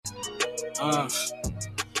Uh,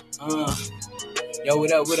 Yo,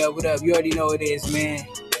 what up? You already know what it is, man.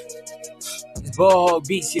 It's Ball Hog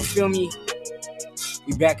Beats, you feel me?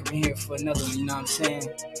 We back up in here for another one, you know what I'm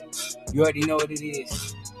saying? You already know what it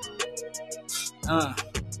is. You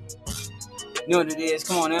know what it is,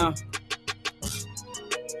 come on now.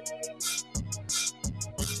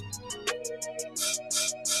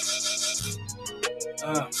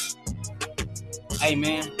 Hey,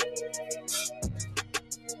 man.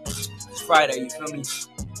 It's Friday, you feel me?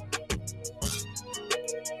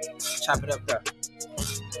 Chop it up there.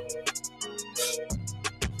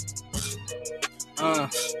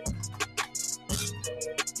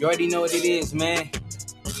 You already know what it is, man.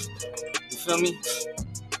 You feel me?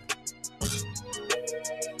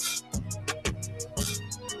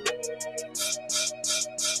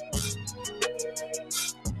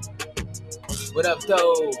 What up,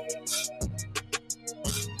 though?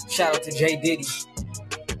 Shout out to J Diddy.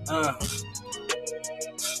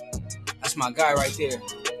 That's my guy right there.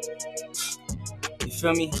 You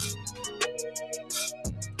feel me?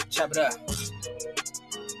 Chop it up.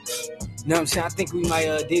 You know what I'm saying? I think we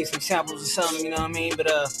might dig some samples or something, you know what I mean? But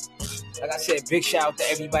like I said, big shout out to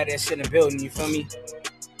everybody that's in the building, you feel me?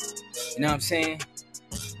 You know what I'm saying?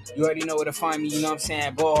 You already know where to find me, you know what I'm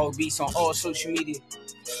saying? Ball Hog Beats on all social media.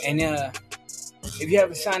 And if you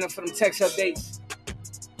haven't signed up for them text updates,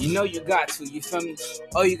 you know you got to, you feel me?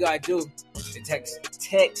 All you gotta do is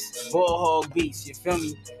text Ball Hog Beats, you feel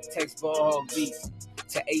me? Text Ball Hog Beats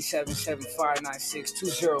to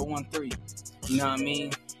 877-596-2013. You know what I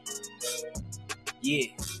mean? Yeah.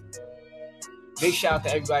 Big shout out to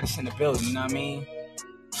everybody that's in the building, you know what I mean?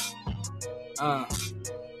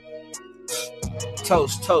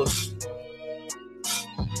 Toast.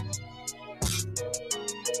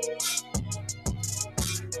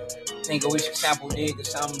 Think we should sample dig or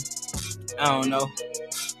something. I don't know.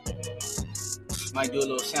 Might do a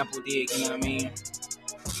little sample dig, you know what I mean?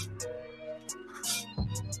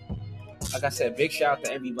 Like I said, big shout out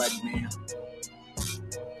to everybody, man.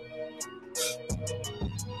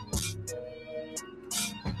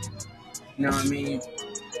 You know what I mean?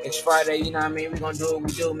 It's Friday, you know what I mean? We're gonna do what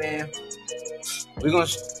we do, man. We're gonna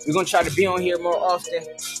try to be on here more often.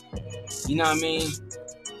 You know what I mean?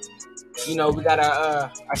 You know, we got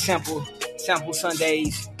our sample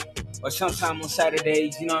Sundays or sometime on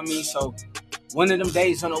Saturdays, you know what I mean? So one of them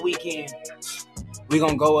days on the weekend, we're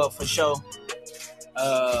gonna go up for sure.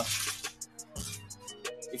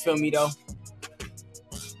 You feel me though?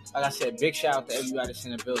 Like I said, big shout out to everybody that's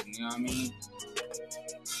in the building, you know what I mean?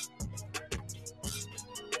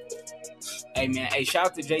 Hey man, shout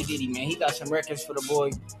out to J Diddy, man. He got some records for the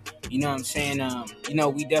boy. You know what I'm saying? You know,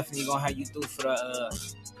 we definitely gonna have you through for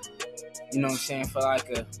the you know what I'm saying, for like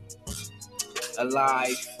a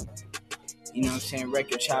live, you know what I'm saying,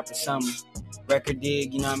 record chop or something. Record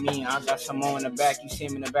dig, you know what I mean? I got some more in the back. You see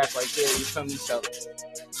him in the back right there, you feel me? So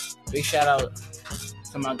big shout out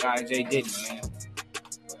to my guy J Diddy, man.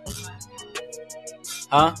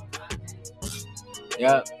 Huh?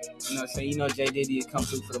 Yup. You know what I'm saying? You know J Diddy will come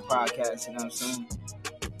through for the podcast, you know what I'm saying?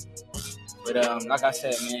 But like I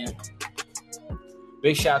said, man,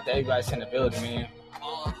 big shout out to everybody that's in the building, man.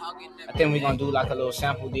 I think we're gonna do like a little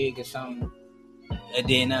sample dig or something. And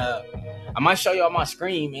then I might show y'all my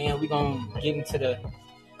screen, man. We're gonna get into the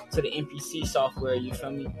MPC software, you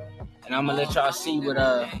feel me? And I'm gonna let y'all see what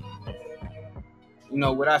you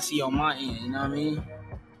know, what I see on my end, you know what I mean?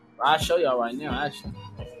 I'll show y'all right now, actually.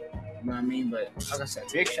 You know what I mean? But like I said,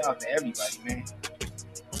 big shout out to everybody, man.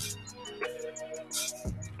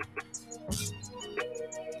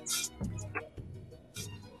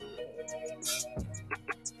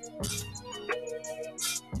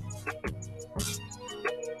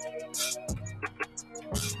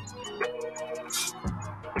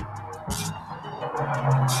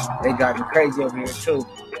 They driving crazy over here too.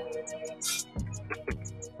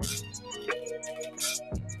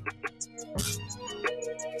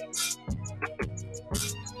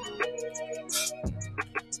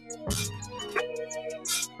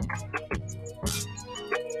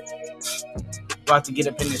 About to get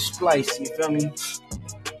up in this splice, you feel me?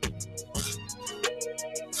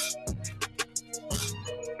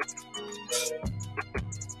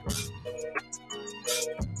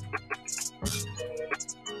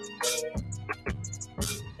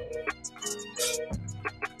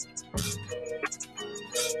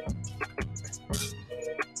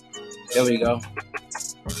 There we go.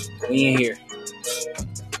 We in here.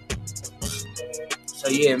 So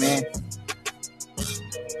yeah, man.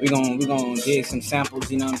 We gonna dig some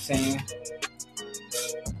samples, you know what I'm saying?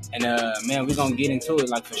 And man, we gonna get into it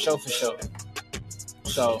like for sure.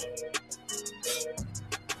 So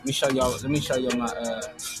Let me show y'all. Let me show y'all my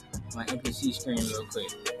MPC screen real quick.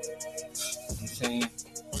 You know what I'm saying.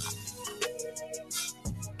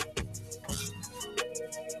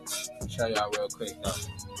 Show y'all real quick though.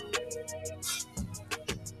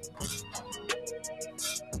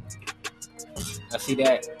 I see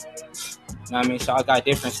that. You know what I mean? So I got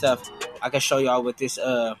different stuff. I can show y'all with this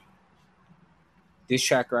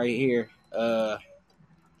track right here. I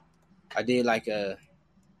did like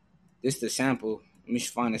this the sample. Let me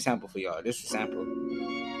find a sample for y'all. This is the sample.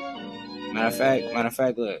 Matter of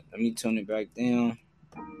fact, look, let me tune it back down.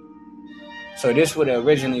 So this what it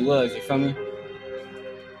originally was, you feel me?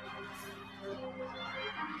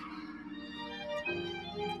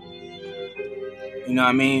 You know what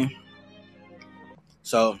I mean?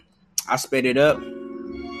 So I sped it up. You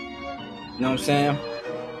know what I'm saying?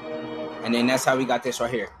 And then that's how we got this right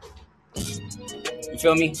here. You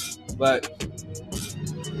feel me? But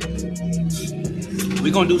we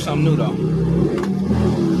gonna do something new though.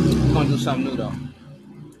 You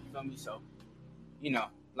feel me? So, you know,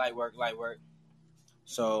 light work.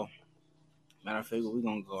 So, matter of fact, we're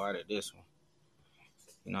gonna go out of this one.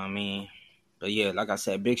 You know what I mean? But yeah, like I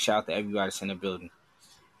said, big shout out to everybody that's in the building.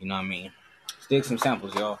 You know what I mean? Let's dig some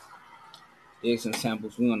samples, y'all. Dig some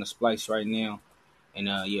samples. We on the splice right now. And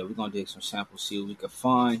yeah, we're gonna dig some samples, see what we can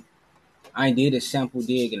find. I ain't did a sample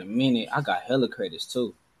dig in a minute. I got hella credits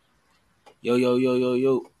too. Yo.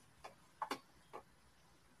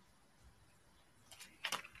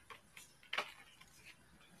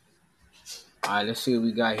 Alright, let's see what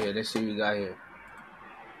we got here.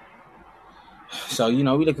 So, you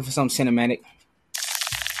know, we looking for something cinematic.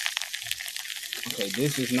 Okay,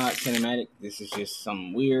 this is not cinematic. This is just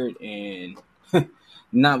something weird and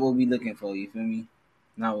not what we looking for, you feel me?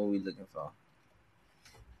 Not what we looking for.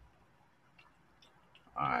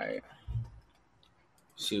 Alright.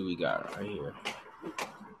 See what we got right here.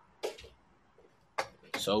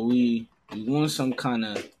 So we want some kind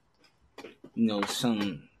of, you know,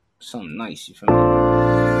 something nice, you feel me?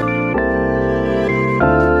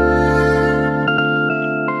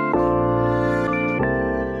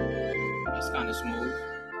 It's kind of smooth.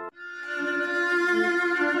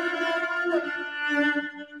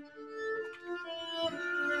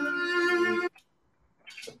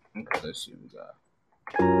 Okay, let's see what we got.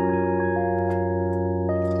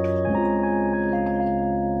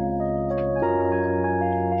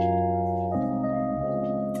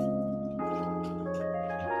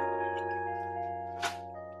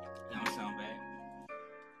 That don't sound bad.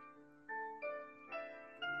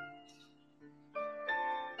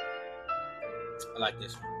 I like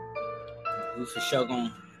this one. We for sure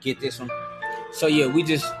gonna get this one. So yeah, we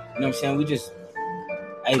just, you know what I'm saying? We just,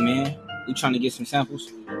 hey man, we trying to get some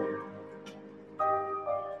samples.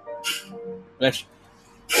 Bless you.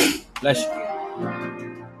 Bless you.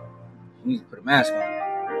 We need to put a mask on.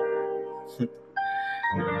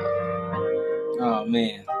 Oh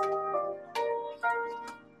man.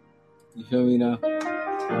 You feel me now?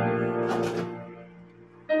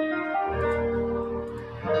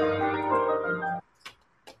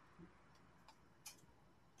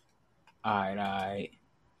 Alright.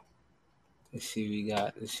 Let's see what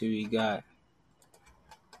we got.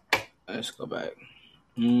 Let's go back.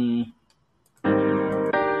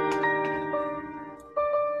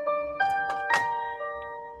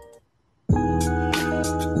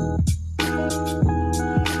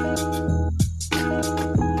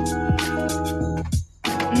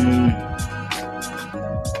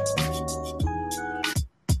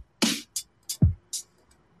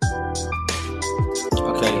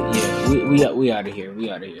 Okay, yeah, we out of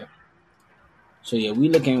here. So yeah, we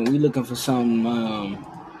looking for some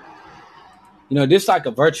you know, this like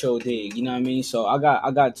a virtual dig, you know what I mean? So I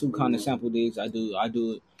got two kind of sample digs. I do it,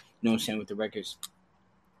 you know what I'm saying, with the records.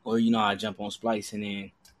 Or, you know, I jump on Splice and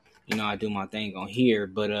then, you know, I do my thing on here.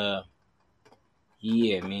 But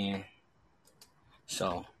yeah, man.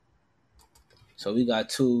 So we got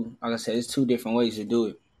two, like I said, it's two different ways to do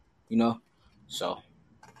it, you know? So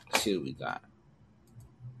let's see what we got.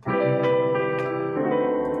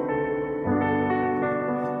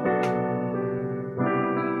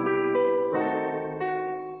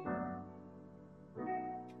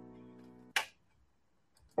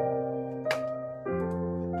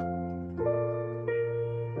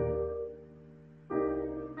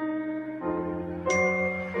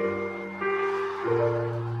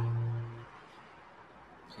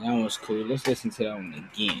 That one was cool. Let's listen to that one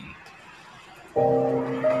again.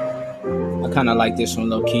 I kind of like this one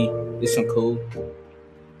low key. This one cool.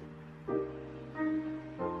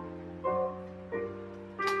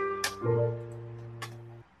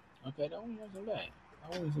 Okay, that one wasn't bad. That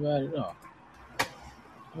wasn't bad at all.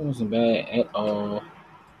 It wasn't bad at all.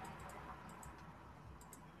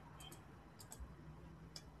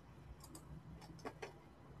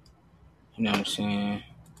 You know what I'm saying?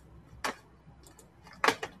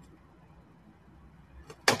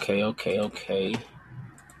 Okay.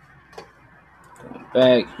 Going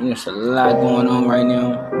back. There's a lot going on right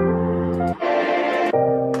now.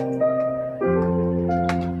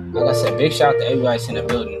 Like I said, big shout out to everybody that's in the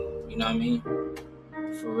building. You know what I mean?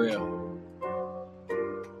 For real.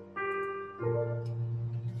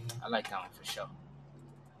 I like that one for sure.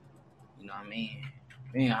 You know what I mean?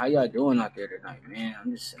 Man, how y'all doing out there tonight, man?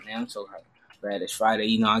 I'm so glad it's Friday.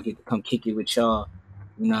 You know, I get to come kick it with y'all.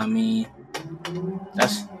 You know what I mean?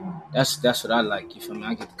 That's that's what I like. You feel me?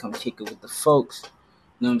 I get to come kick it with the folks. You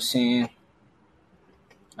know what I'm saying?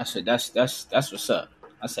 That's what's up.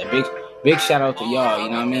 I said big shout out to y'all. You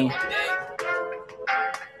know what I mean?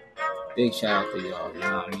 Big shout out to y'all. You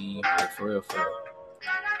know what I mean? Like for real, for real.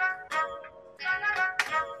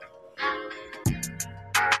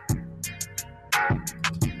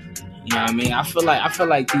 You know what I mean? I feel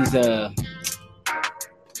like these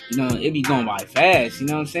you know, it be going by fast. You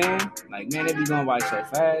know what I'm saying? Like man, it be going by so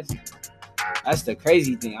fast. That's the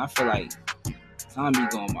crazy thing. I feel like time be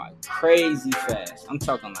going by crazy fast. I'm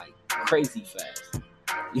talking like crazy fast.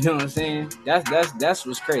 You know what I'm saying? That's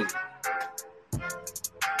what's crazy. You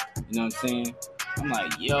know what I'm saying? I'm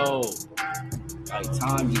like, yo, like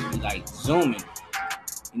time just be like zooming.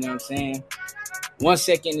 You know what I'm saying? 1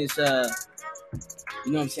 second is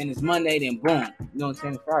you know what I'm saying, it's Monday, then boom. You know what I'm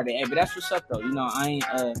saying? It's Friday. Hey, but that's what's up though. You know, I ain't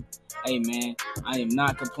hey man, I am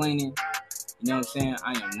not complaining. You know what I'm saying?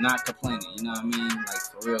 I am not complaining. You know what I mean? Like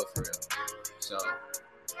for real, for real. So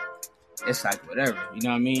it's like whatever. You know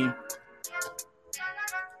what I mean?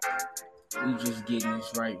 We just getting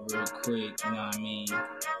this right real quick. You know what I mean?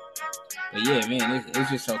 But yeah, man, it's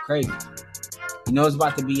just so crazy. You know, it's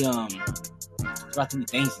about to be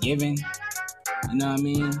Thanksgiving. You know what I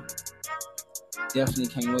mean? Definitely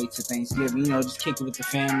can't wait to Thanksgiving. You know, just kick it with the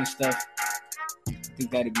family and stuff. I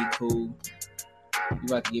think that'd be cool. We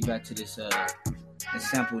about to get back to this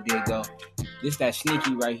sample there go. This that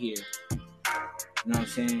sneaky right here. You know what I'm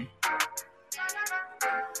saying?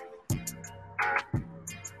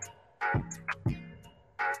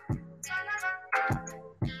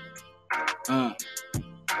 Uh,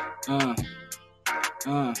 uh,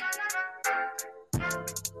 uh.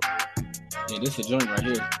 Yeah, this a joint right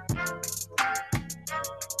here.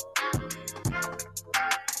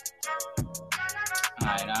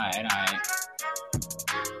 Alright.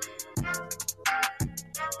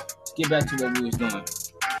 Let's get back to what we was doing.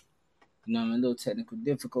 You know, a little technical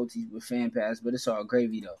difficulties with fan pass, but it's all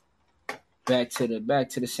gravy though. Back to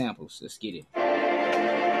the samples. Let's get it.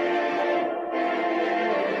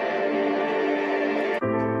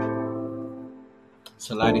 It's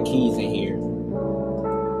a lot of keys in here.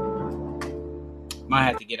 Might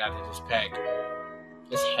have to get out of this pack.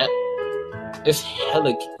 It's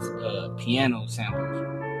hella piano samples.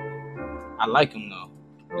 I like them though.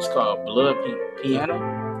 It's called Blood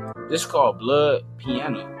Piano. This is called Blood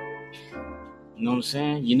Piano. You know what I'm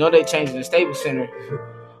saying? You know they changed the Staples Center.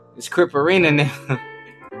 It's Crip Arena now.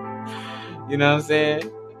 You know what I'm saying?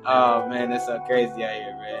 Oh man, that's so crazy out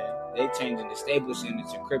here, man. They changing the Staples Center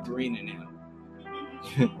to Crip Arena now.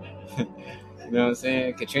 You know what I'm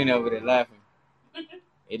saying? Katrina over there laughing.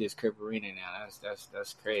 It is Crip Arena now.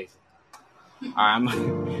 That's crazy. All right,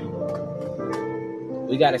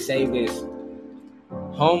 we gotta save this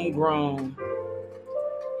homegrown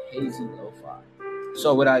hazy lo-fi.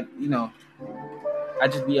 So what I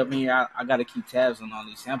just be up in here. I gotta keep tabs on all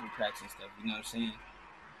these sample packs and stuff. You know what I'm saying?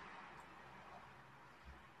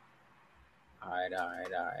 All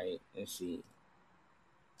right. Let's see.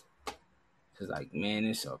 Cause like man,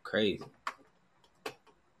 it's so crazy.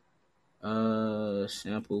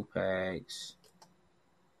 Sample packs.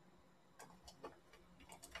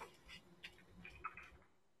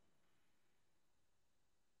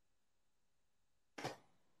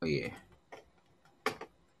 Oh yeah.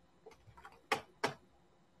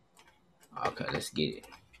 Okay, let's get it.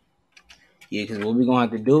 Yeah, cause what we gonna have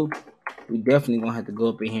to do, we definitely gonna have to go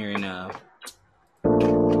up in here and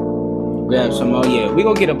grab some more. Yeah, we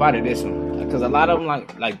gonna get up out of this one. Cause a lot of them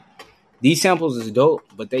like these samples is dope,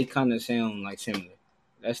 but they kind of sound like similar.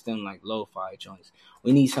 That's them like lo-fi joints.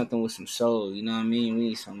 We need something with some soul. You know what I mean? We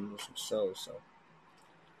need something with some soul. So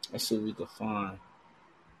let's see what we can find.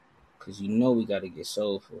 Cause you know we gotta get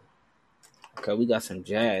soulful. Okay, we got some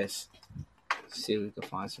jazz. Let's see if we can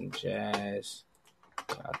find some jazz.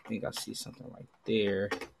 I think I see something right there.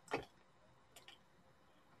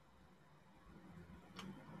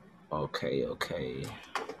 Okay.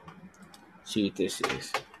 See what this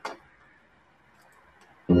is.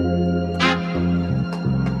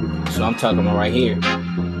 So I'm talking about right here.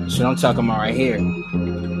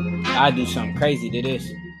 I do something crazy to this.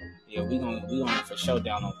 Yeah, we gonna for sure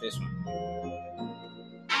down on this one.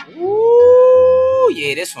 Ooh,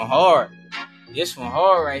 yeah, this one hard. This one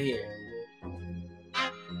hard right here.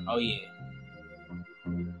 Oh yeah.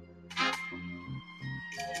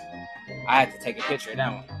 I had to take a picture of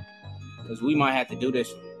that one. Because we might have to do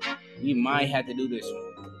this one.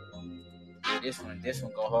 Yeah, this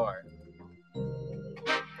one go hard.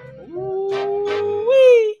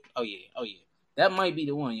 Ooh-wee. Oh yeah. That might be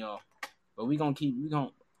the one, y'all. But we gonna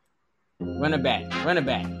run it back.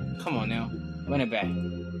 Come on now. Run it back.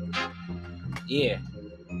 Yeah.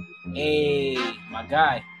 Hey, my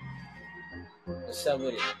guy. What's up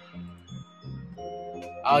with it?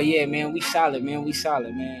 Oh yeah, man. We solid, man.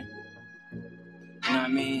 You know what I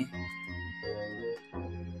mean?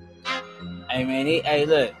 Hey man, hey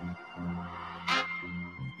look.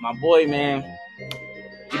 My boy, man.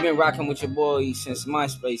 You been rocking with your boy since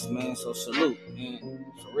MySpace, man. So salute, man.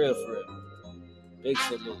 For real. Big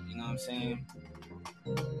salute, you know what I'm saying?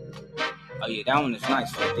 Oh yeah, that one is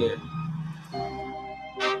nice right there.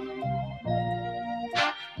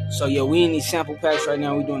 So yeah, we in these sample packs right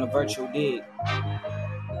now. We doing a virtual dig.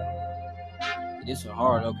 This one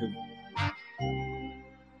hard, okay.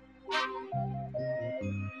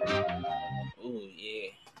 Oh yeah,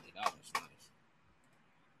 that one's nice.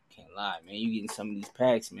 Can't lie, man. You getting some of these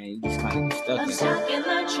packs, man. You just kind of get stuck. I'm stuck in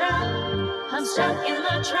the trap.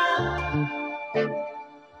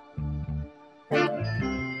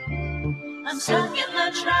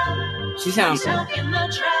 She sounds.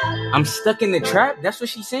 I'm stuck in the trap. That's what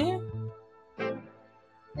she's saying.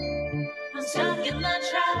 I'm stuck in the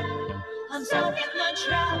trap.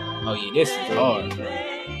 Oh yeah, this is hard.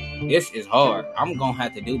 This is hard. I'm gonna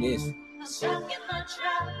have to do this. I'm stuck in the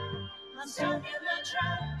trap.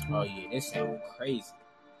 Oh yeah, this sounds crazy.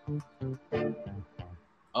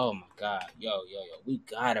 Oh my god, yo, we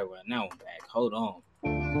gotta run that one back. Hold on.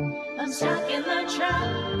 I'm stuck in the trap.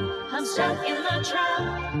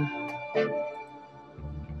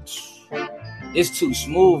 It's too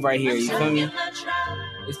smooth right here. You feel me?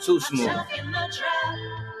 It's too smooth. I'm stuck in the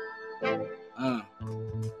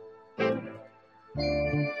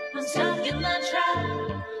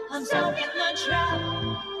trap,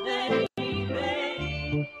 baby.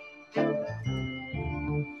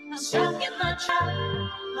 I'm stuck in the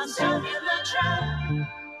trap.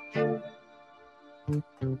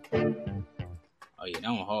 Oh yeah,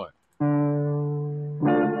 that one hard.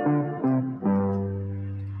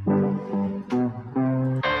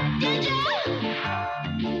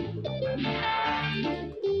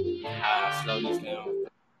 Slow this down.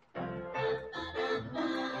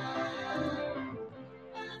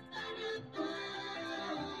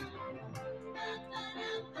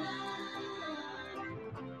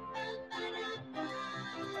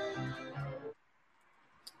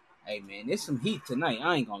 Hey man, there's some heat tonight.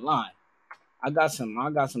 I ain't gonna lie. I got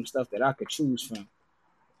some stuff that I could choose from.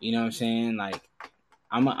 You know what I'm saying? Like,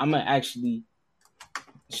 I'm actually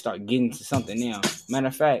start getting to something now. Matter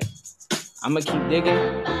of fact, I'm gonna keep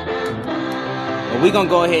digging. But we gonna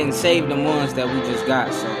go ahead and save the ones that we just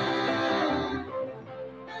got. So.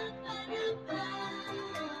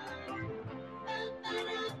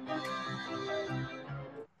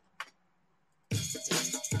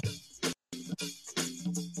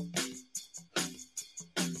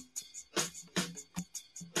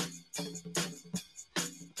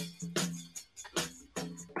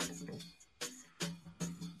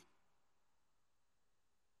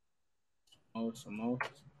 Some more.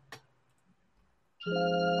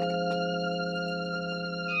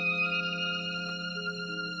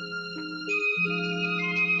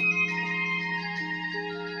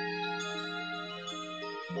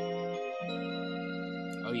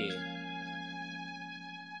 Oh yeah.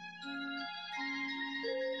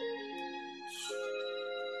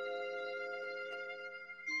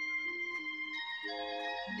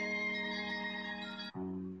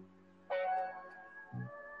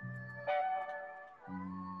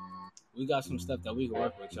 We got some stuff that we can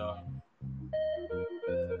work with, y'all.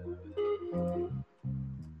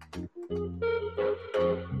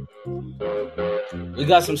 We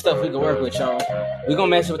got some stuff we can work with, y'all. We gonna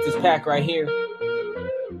mess with this pack right here.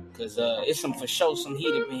 Cause it's some for sure, some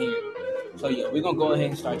heat up in here. So yeah, we're gonna go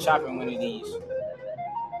ahead and start chopping one of these.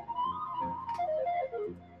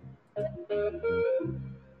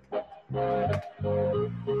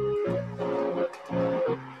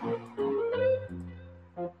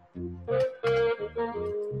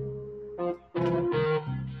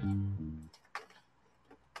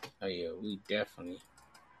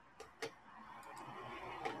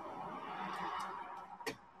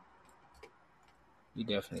 We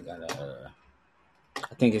definitely gotta.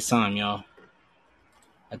 I think it's time, y'all.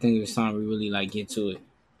 I think it's time we really like get to it.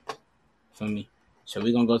 For me, so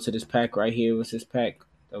we're gonna go to this pack right here. What's this pack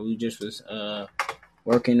that we just was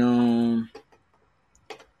working on?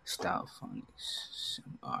 Style phonics.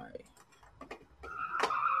 All right.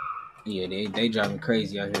 Yeah, they driving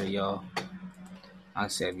crazy out here, y'all. I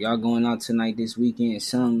said, if y'all going out tonight, this weekend,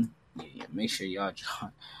 something, yeah, make sure y'all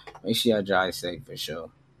drive safe for sure.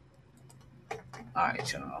 All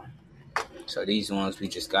right, y'all. So these ones we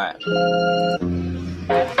just got.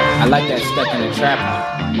 I like that Stuck in the Trap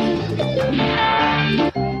one.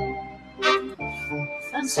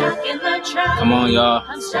 I'm stuck in the trap. Come on, y'all.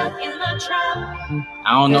 I'm stuck in the trap.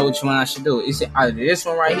 I don't know which one I should do. Is it either this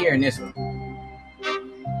one right here and this one?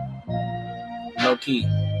 Low key.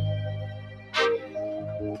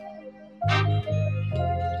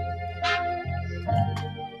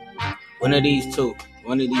 One of these two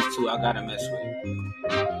I gotta mess with.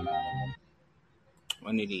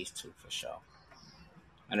 One of these two for sure.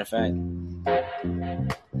 Matter of fact,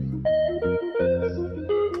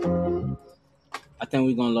 I think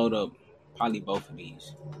we're gonna load up probably both of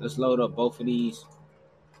these. Let's load up both of these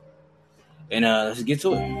and let's get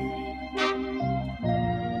to it.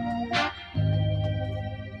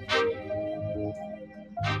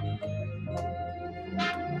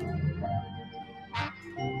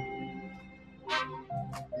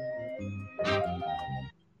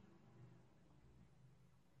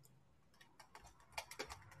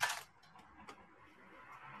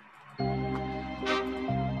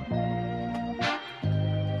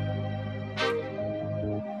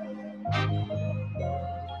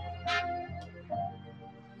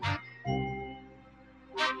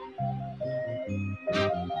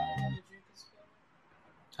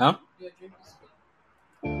 Huh?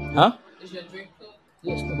 Huh? Is your drink cooked?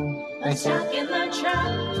 Yes, cool.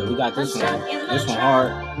 So we got this one. This one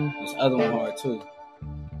hard. This other one hard too.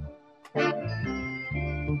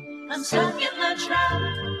 I'm stuck in the trap.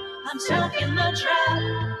 I'm stuck in the trap.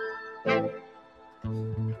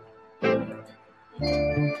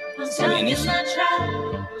 Man,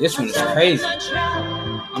 this one is crazy.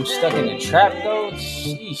 I'm stuck in the trap though.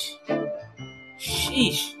 Sheesh.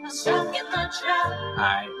 I'm stuck in the trap.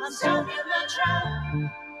 Alright. I'm stuck in the trap.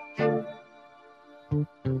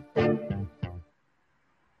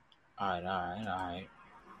 Alright.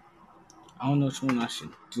 I don't know which one I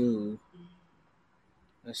should do.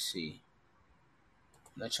 Let's see.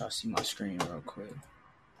 Let y'all see my screen real quick.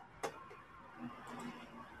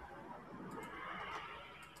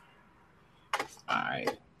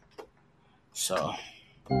 Alright. So.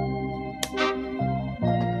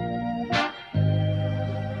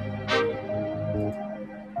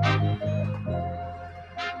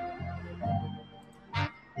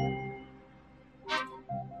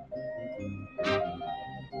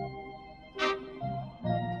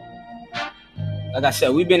 Like I said,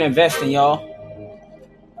 we've been investing, y'all.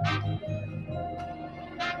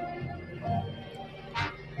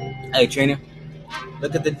 Hey, trainer.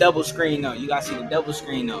 Look at the double screen, though. You gotta see the double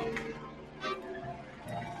screen, though.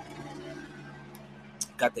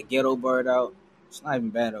 Got the ghetto bird out. It's not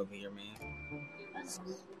even bad over here, man.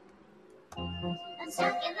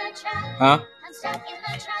 Huh?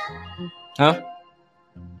 Huh?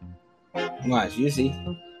 Watch, you see.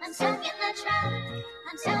 I'm stuck in the trap.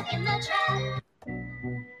 I'm stuck in the trap.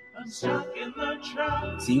 I'm stuck in the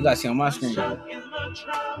trap. See, you guys see on my screen. I'm stuck in the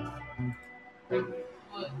trap.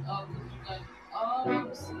 What? Oh,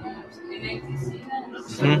 snaps. And they can see that. I'm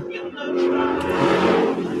stuck in the trap.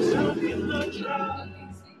 I'm stuck in the trap.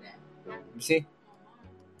 You see?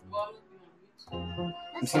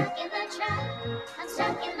 I'm stuck in the trap. I'm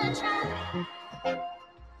stuck in the trap.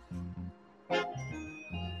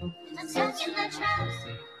 I'm stuck in the trap.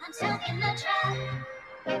 I'm stuck in the trap.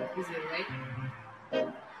 Is it right?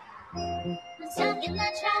 I'm stuck in the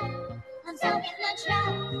trap. I'm stuck in the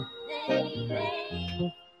trap,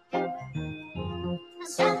 baby. I'm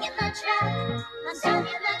stuck in the trap. I'm stuck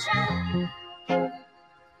in the trap.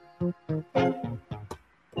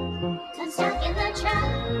 I'm stuck in the trap.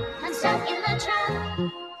 I'm stuck in the trap.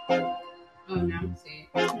 Oh, now I see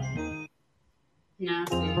it. Now I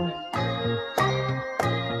see it.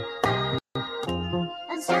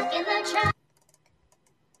 I'm stuck in the trap.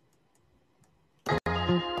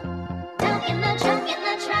 Stuck in the trap. In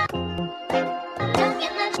the trap.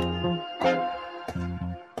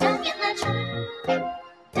 Stuck in the trap.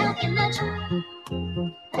 Stuck in the trap.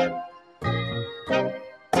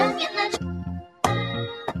 Stuck in the trap.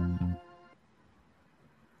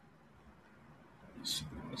 Stuck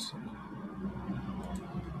in the trap.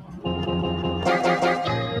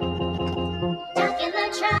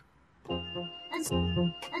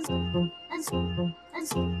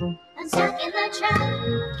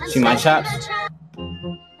 See my chops?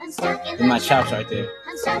 There's my chops right there.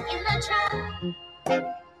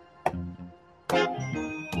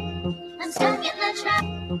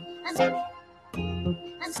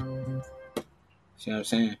 See what I'm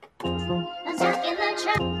saying?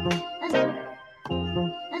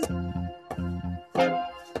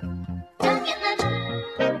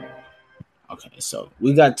 Okay, so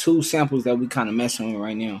we got two samples that we kind of messing with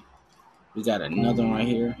right now. We got another one right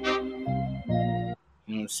here. You know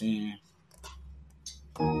what I'm saying?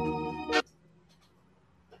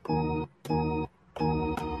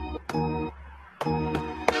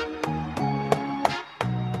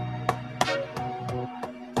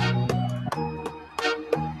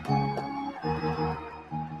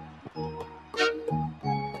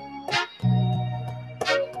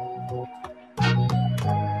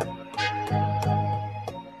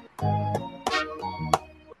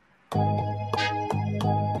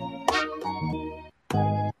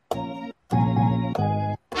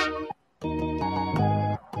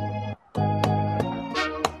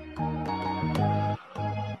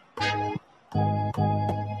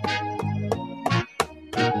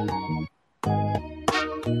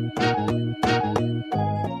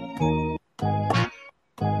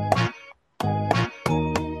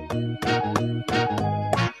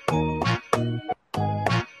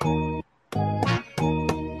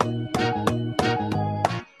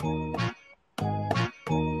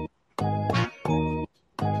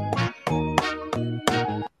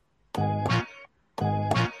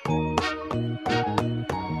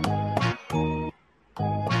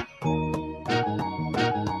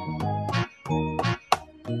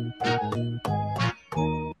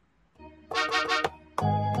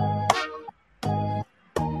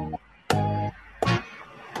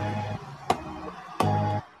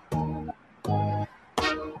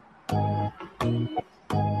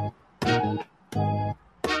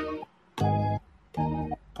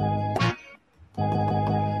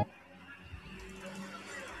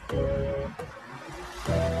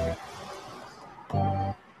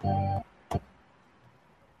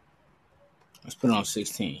 Let's put it on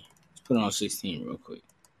 16. Let's put it on 16 real quick.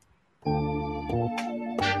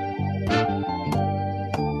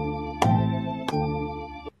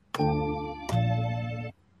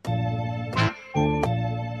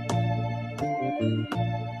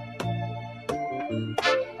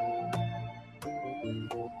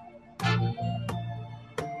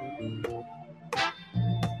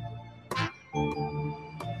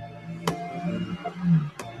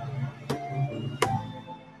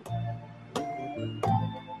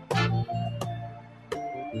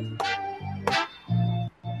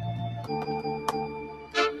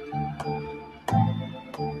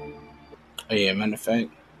 Oh yeah, matter of fact,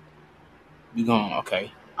 we going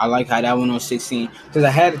okay. I like how that one on 16 because I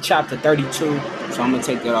had it chopped to 32, so I'm gonna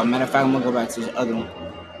take that off. Matter of fact, I'm gonna go back to the other one.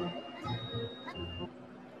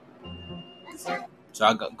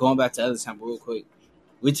 So going back to the other sample real quick.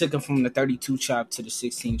 We took it from the 32 chop to the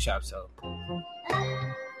 16 chop, so.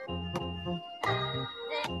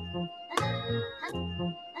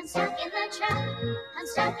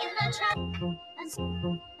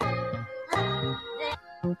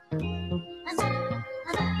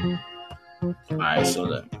 Alright, so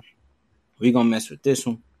look. We're gonna mess with this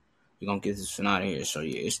one. We're gonna get this one out of here. So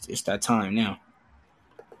yeah, it's that time now.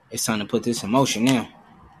 It's time to put this in motion now.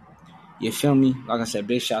 You feel me? Like I said,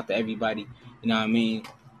 big shout out to everybody. You know what I mean?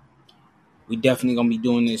 We definitely gonna be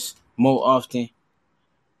doing this more often.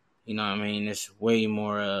 You know what I mean? It's way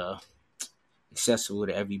more accessible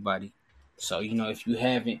to everybody. So, you know, if you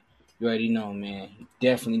haven't, you already know, man. You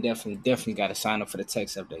definitely gotta sign up for the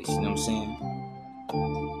text updates. You know what I'm saying?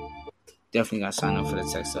 Definitely gotta sign up for the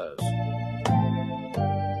text updates.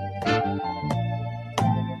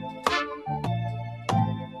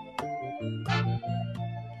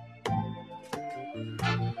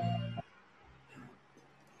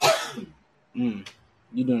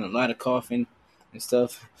 You doing a lot of coughing and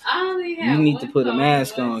stuff. You need to put a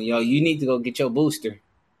mask on, yo. You need to go get your booster.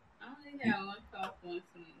 I only have one cough once.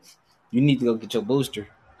 You need to go get your booster.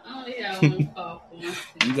 I only have one cough once.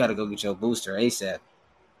 You gotta go get your booster ASAP.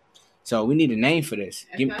 So we need a name for this.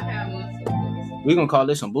 I have one. We're gonna call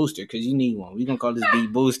this one Booster because you need one. We're gonna call this B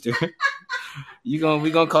Booster. We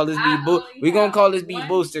gonna call this B Booster. We're gonna call this B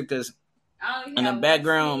Booster because in the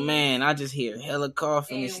background, man, I just hear hella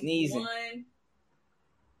coughing and sneezing. One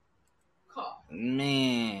cough.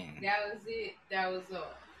 Man. That was it. That was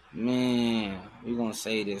all. Man, we gonna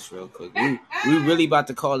say this real quick. We really about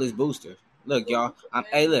to call this Booster. Look, y'all.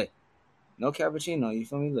 Hey, look. No cappuccino. You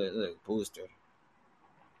feel me? Look, Booster.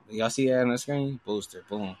 Y'all see that on the screen? Booster,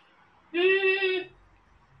 boom.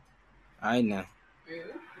 Alright now.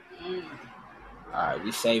 Alright,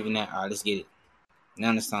 we saving that. Alright, let's get it.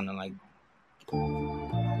 Now it's sounding like.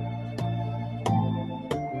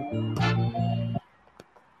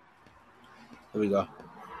 Here we go.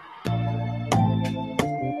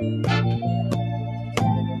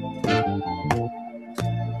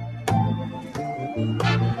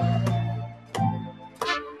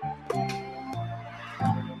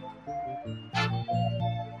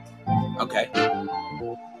 Okay.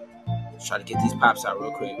 Let's try to get these pops out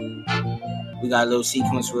real quick. We got a little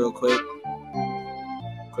sequence real quick.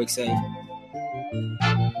 Quick save.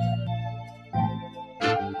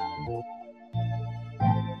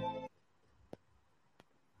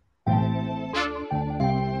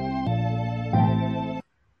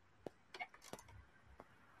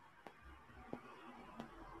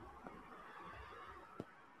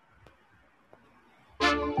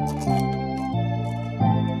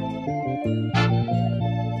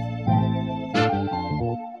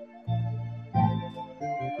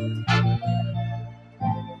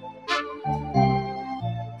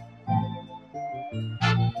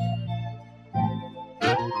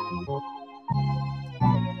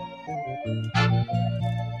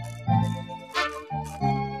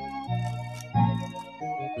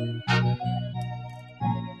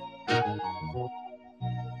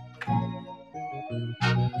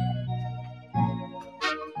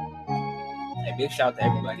 Hey, big shout out to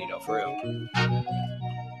everybody though, for real.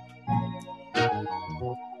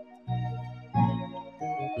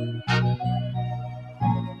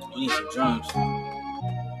 We need some drums.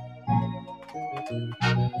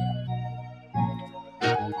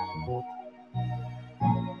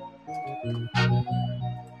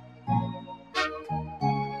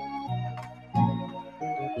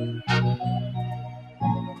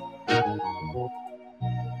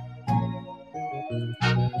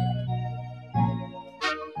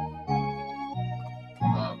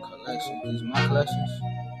 Collection. These are my collections.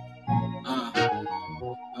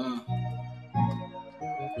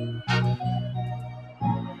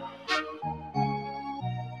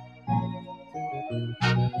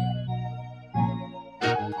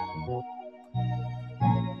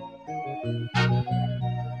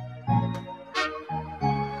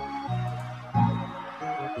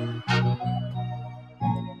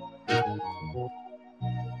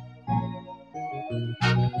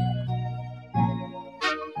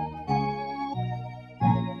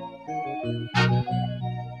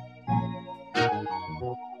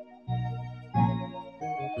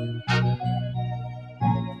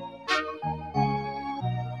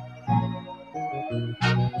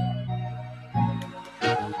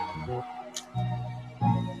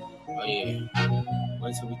 Oh yeah.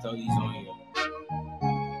 Wait till we throw these on here.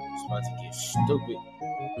 It's about to get stupid.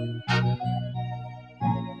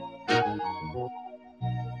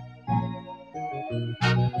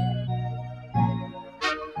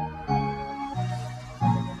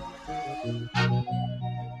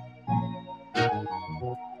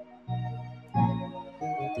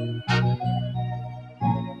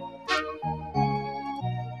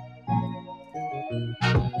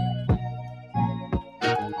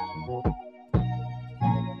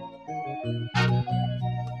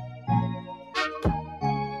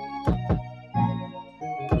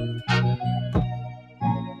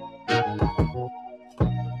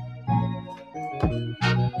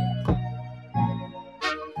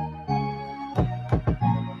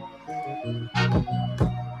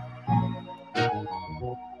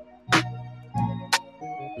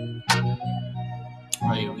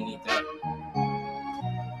 Oh yeah, we need that.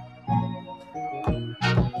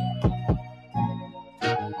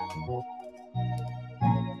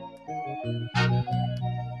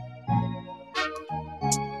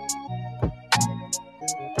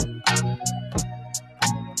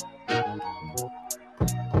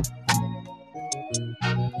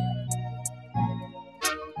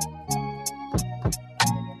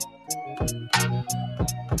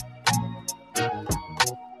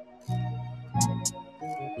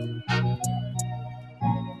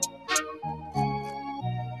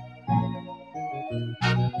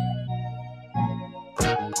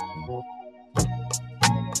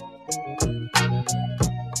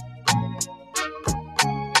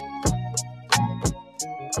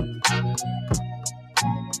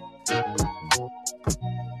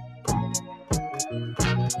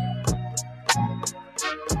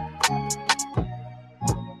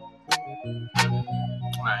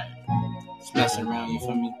 Alright. Just messing around, you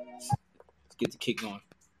feel me? Let's get the kick going.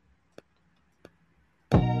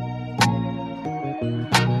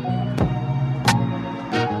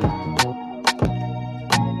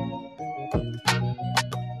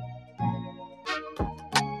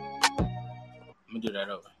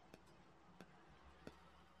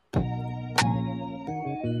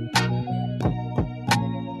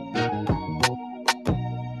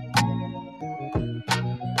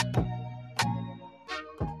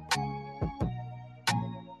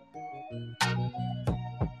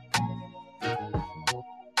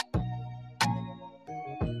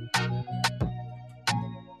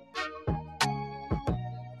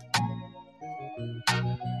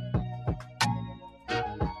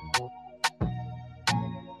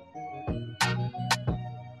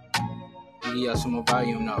 Yeah, some more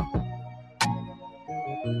volume now.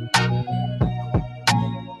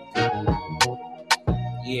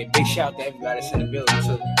 Yeah, big shout to everybody that's in the building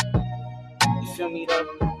too. You feel me though?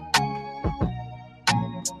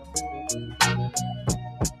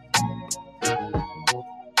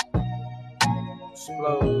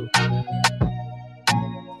 Explode.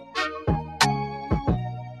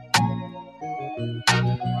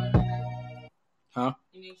 Huh?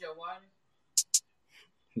 You need your water?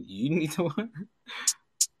 You need the one?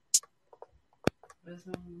 I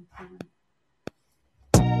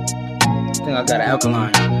think I got an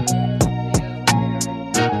alkaline.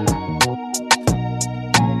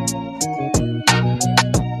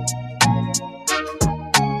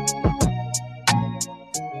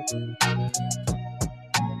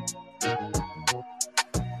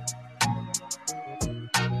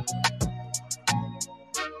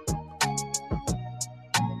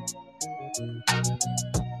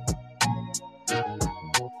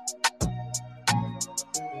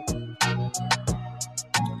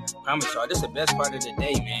 Promise y'all, this is the best part of the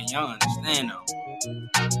day, man. Y'all understand though.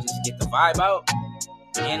 Just get the vibe out.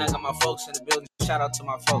 And I got my folks in the building. Shout out to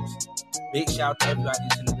my folks. Big shout out to everybody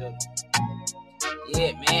that's in the building.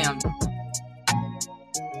 Yeah, man.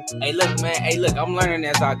 Hey, look, man. Hey, look, I'm learning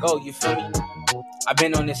as I go. You feel me? I've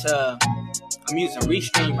been on this, I'm using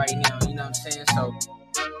Restream right now. You know what I'm saying? So,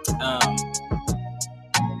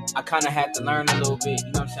 I kind of had to learn a little bit,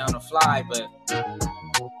 you know what I'm saying, on the fly, but, you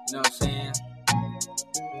know what I'm saying?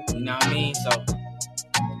 You know what I mean? So,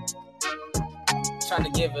 trying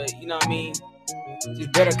to give a, you know what I mean?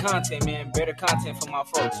 Just better content, man. Better content for my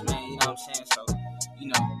folks, man. You know what I'm saying? So, you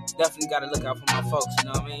know, definitely got to look out for my folks, you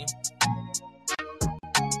know what I mean?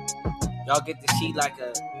 Y'all get to see like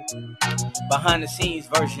a behind the scenes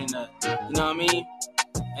version of, you know what I mean?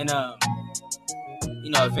 And,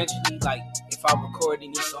 you know, eventually, like, if I record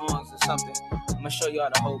any songs or something, I'm going to show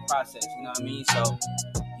y'all the whole process, you know what I mean? So,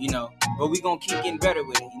 you know, but we going to keep getting better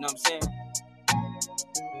with it, you know what I'm saying?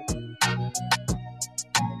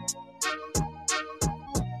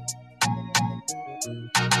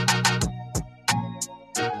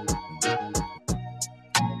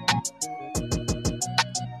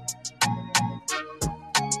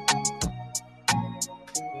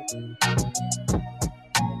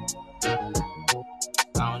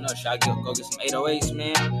 I don't know, should I go get some 808s,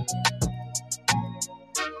 man?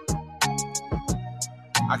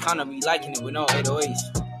 I kind of be liking it with no 808s,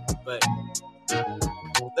 but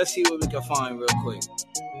let's see what we can find real quick.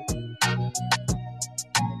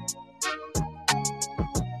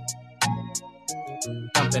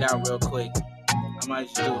 Dump it out real quick. I might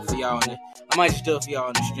just do it for y'all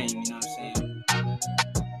on the stream, you know what I'm saying?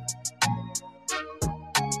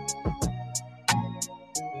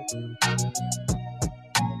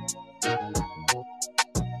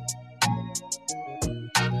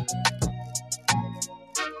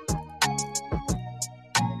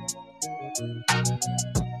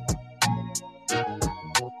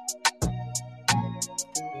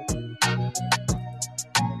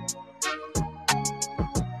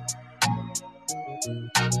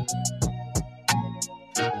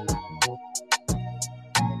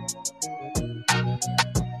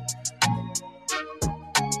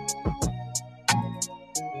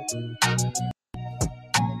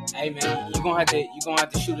 Hey man, you gonna have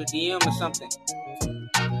to shoot a DM or something.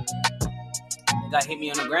 You gotta hit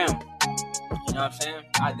me on the ground. You know what I'm saying?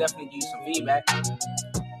 I definitely give you some feedback. You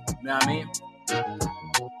know what I mean?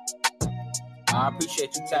 I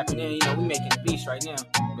appreciate you tapping in. You know, we making a beast right now.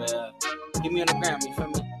 But hit me on the ground, you feel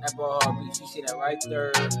me? That ball beast, you see that right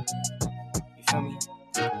there? You feel me?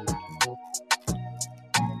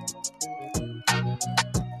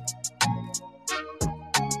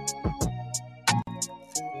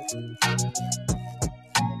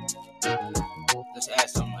 Let's add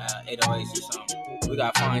some 808s or something. We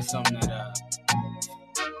gotta find something that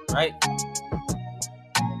right?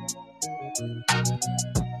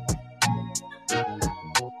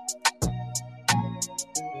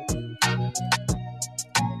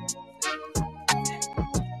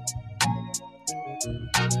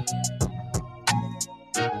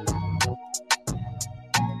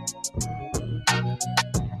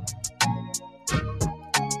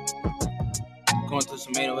 Going through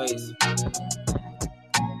some 808s. ways.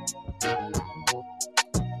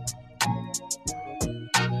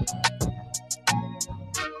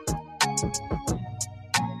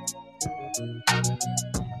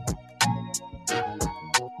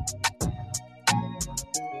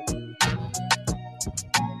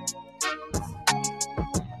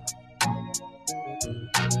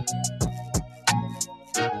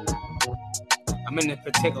 I'm in this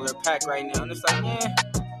particular pack right now, and it's like, man,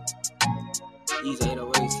 these 808s, you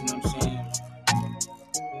know what I'm saying?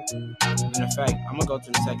 Matter of fact, I'm gonna go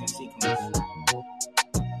to the second sequence.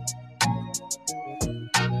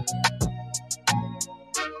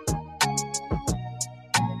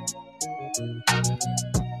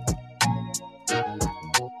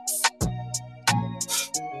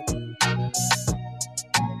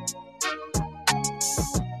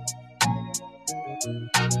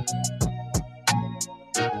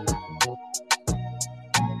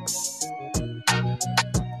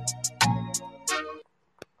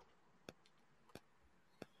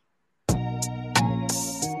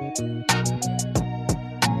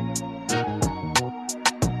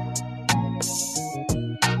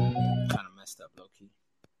 Kind of messed up, low key.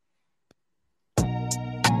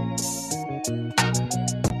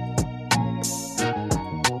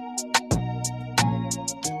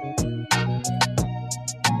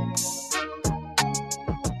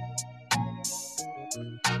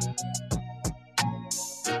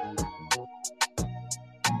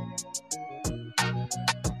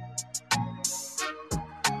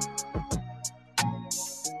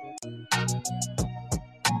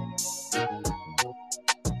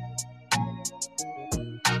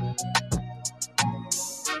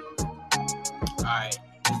 Alright,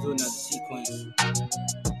 let's do another sequence.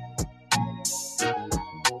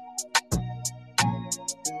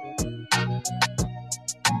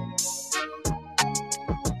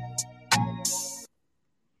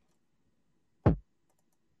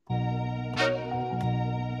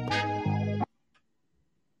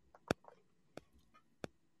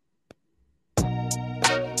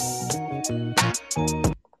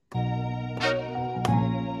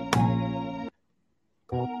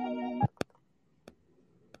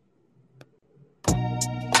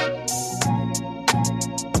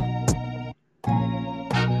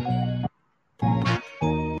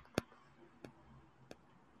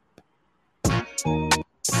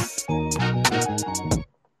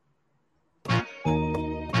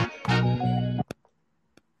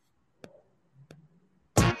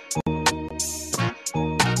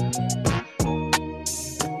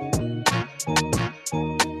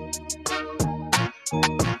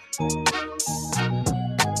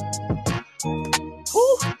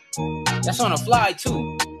 That's on the fly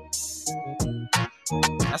too.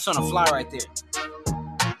 That's on the fly right there.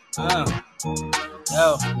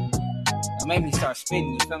 Yo, that made me start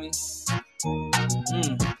spitting. You feel me?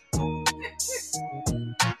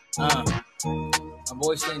 My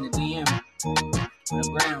boy sitting in the DM on the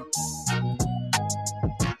ground.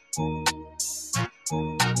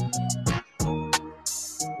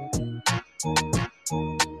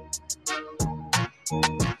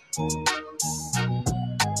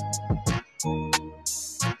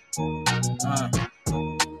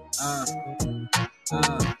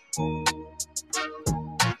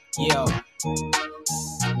 Yo.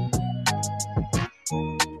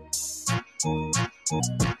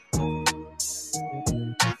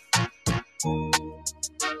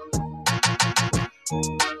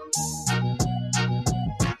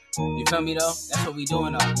 You feel me though? That's what we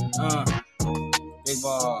doing though. Big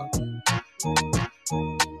ball.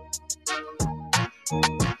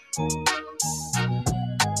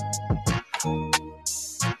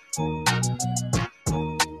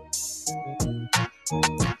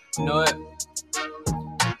 You know it.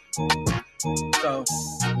 So,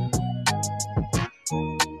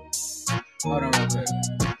 hold on real quick.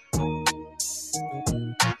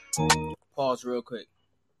 Pause real quick.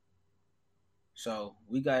 So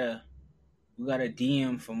we got a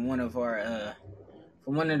DM from one of our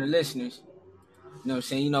from one of the listeners. You know what I'm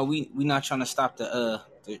saying? You know, we not trying to stop the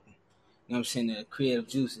you know what I'm saying, the creative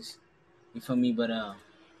juices. You feel me? But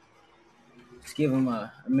let's give him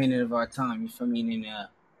a minute of our time. You feel me? And then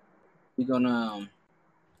we gonna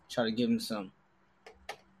try to give him some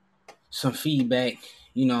feedback.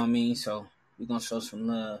 You know what I mean? So we gonna show some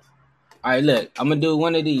love. All right, look, I'm gonna do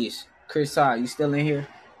one of these. Chris Todd, you still in here?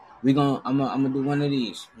 I'm gonna do one of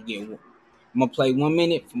these. I'm gonna play 1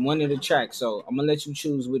 minute from one of the tracks. So I'm gonna let you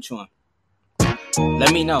choose which one.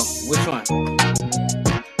 Let me know which one.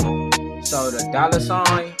 So the dollar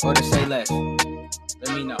sign or the say less.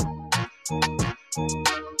 Let me know.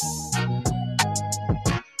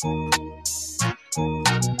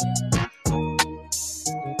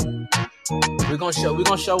 We're gonna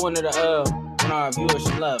show one of our viewers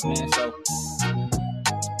some love, man. So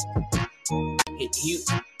we're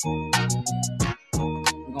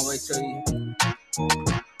gonna wait till you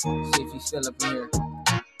see if he's still up in here.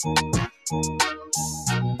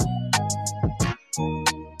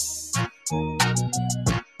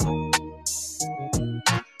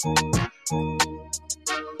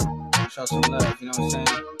 Show some love, you know what I'm saying?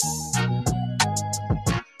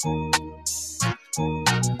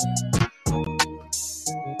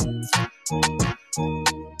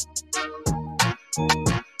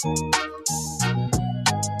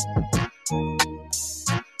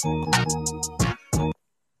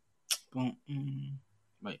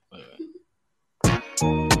 Wait.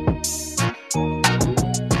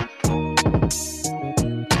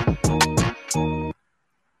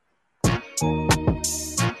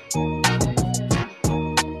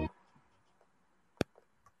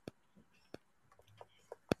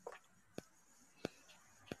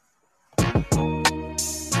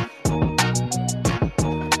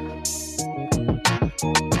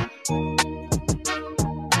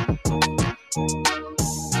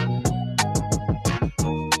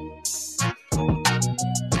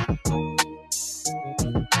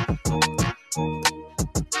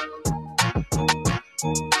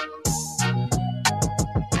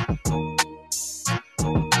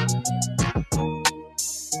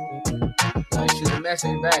 Shoot a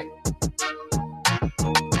message back.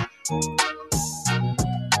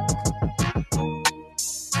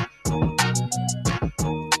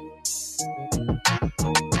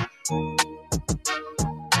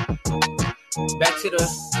 Back to the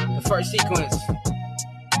first sequence.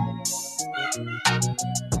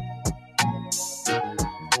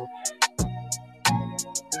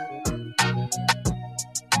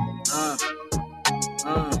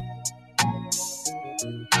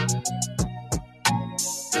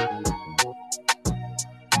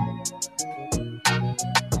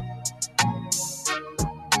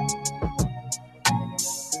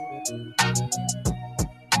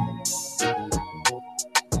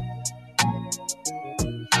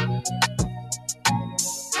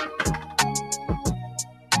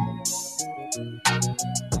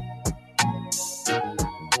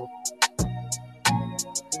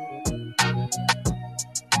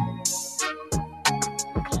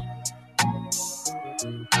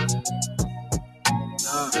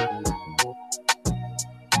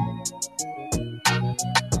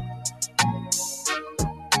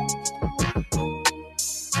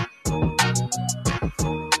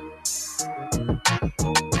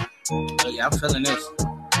 Yeah, I'm feeling this.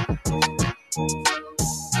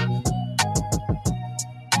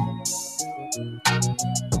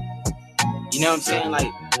 You know what I'm saying?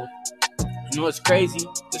 Like, you know what's crazy?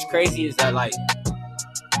 What's crazy is that, like,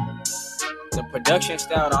 the production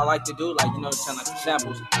style that I like to do, like, you know what I'm saying? Like, the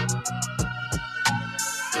samples.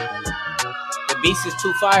 The beats is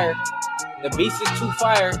too fire. The beats is too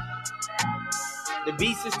fire. The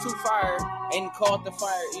beats is too fire. Ain't called the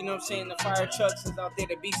fire. You know what I'm saying? The fire trucks is out there.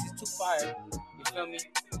 The beats is too fire. You feel me?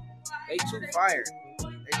 They too fire.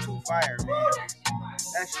 They too fire, man.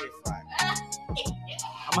 That shit fire.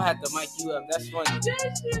 I'm gonna have to mic you up. That's funny.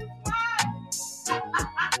 That shit fire.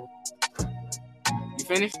 You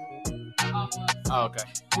finished? Oh, okay.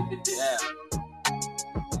 Yeah.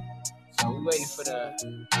 So we waiting for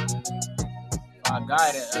our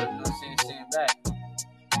guy to, you know what I'm saying, stand back.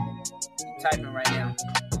 He typing right now.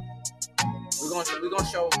 We're gonna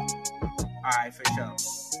show. Alright, for sure.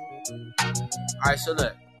 Alright, so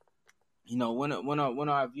look. You know, one of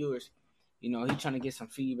our viewers, you know, he trying to get some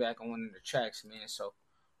feedback on one of the tracks, man. So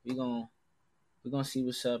we're gonna see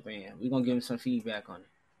what's up, and we're gonna give him some feedback on it.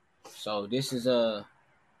 So this is $,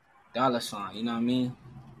 you know what I mean?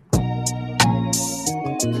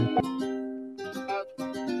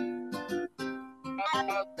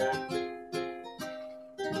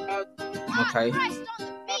 Okay.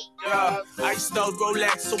 Yeah, I stole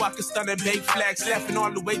Rolex so I could stun and bake flags. Laughing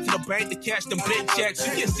all the way to the bank to cash them big checks.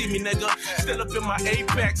 You can see me, nigga, still up in my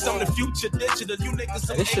Apex. I'm the future digital. You niggas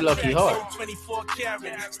some this shit lucky hard. 24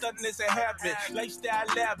 karat, stunning is a habit. Lifestyle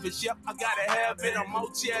lavish, yep, I gotta have it. I'm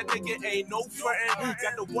out here, nigga, ain't no frontin'.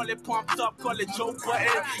 Got the wallet pumped up, call it Joe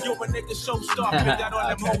Button. Yo, a nigga showstopper, got all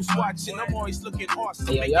them hoes watching. I'm always looking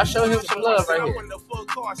awesome. Yeah, y'all show him some love right here.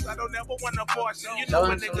 I don't ever want a portion. You Show know him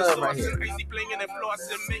my some niggas love right here. crazy blingin' and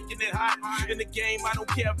flossin', making it hot. In the game, I don't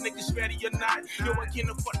care if niggas ready or not. Yo, I can't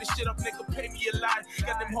fuck this shit up, nigga, pay me a lot.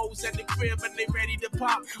 Got them hoes at the crib and they ready to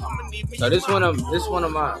pop. I'ma need me. So this one of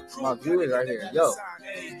my viewers right here. Yo.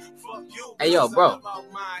 Hey yo, bro.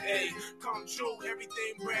 Hey,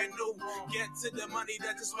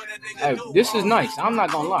 this is nice. I'm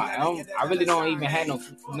not gonna lie. I really don't even have no.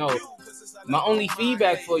 My only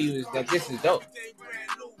feedback for you is that this is dope.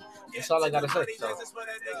 That's all I gotta say. So,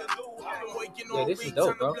 yeah, this is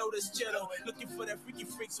dope, bro.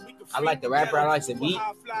 I like the rapper. I like the beat.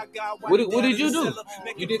 What did you do?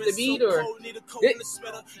 You did the beat or?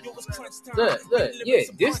 Good. Yeah,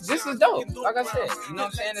 this is dope. Like I said, you know what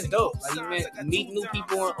I'm saying? It's dope. Like you meet new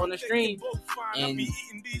people on the stream, and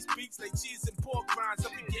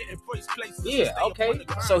yeah, okay.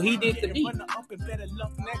 So he did the beat.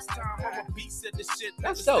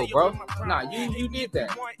 That's dope, bro. Nah, you did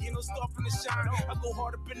that. I go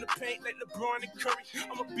hard up in the paint like LeBron and Curry.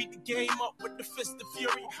 I'ma beat the game up with the fist of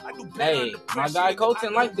fury. Hey, my guy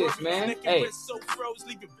Colton like this, man. Hey,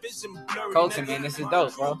 Colton, man, this is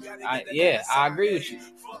dope, bro. I agree with you.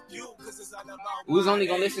 We was only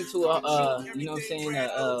gonna listen to you know what I'm saying,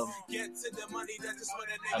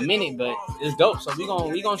 a minute, but it's dope. So we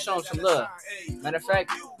gonna show him some love. Matter of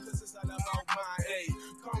fact,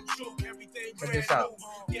 check this out.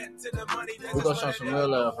 We're gonna show him some real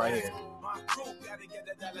love right here.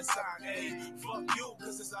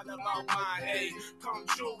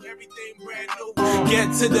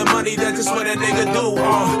 Get to the money, that's just what a nigga do.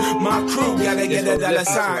 My crew gotta get a dollar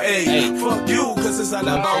sign. Hey, fuck you, cause it's all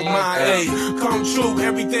about mine. Hey, come true,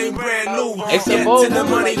 everything brand new. Get to the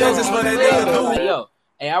money, that's just what a nigga do. Yo,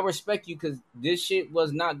 hey, I respect you cause this shit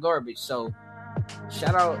was not garbage. So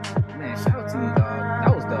shout out to you, dog.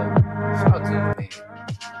 That was dope. Shout out to you, man.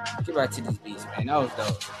 Get back to these beats, man. That was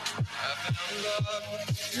dope.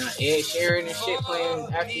 Ed Sheeran and shit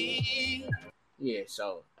playing after you. Yeah,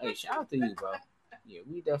 so hey, shout out to you, bro. Yeah,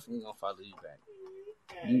 we definitely gonna follow you back.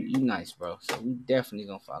 You nice, bro. So we definitely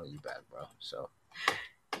gonna follow you back, bro. So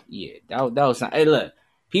yeah, that was hey, look,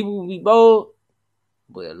 people will be bold,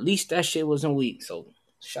 but at least that shit wasn't weak. So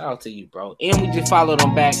shout out to you, bro. And we just followed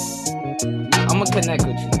them back. I'ma connect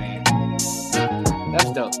with you, man.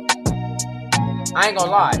 That's dope. I ain't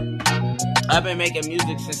gonna lie. I've been making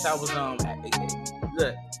music since I was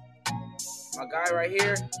look, my guy right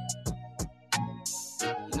here. You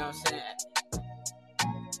know what I'm saying?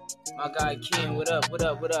 My guy Ken, what up,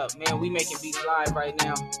 man? We making beats live right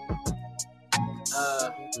now.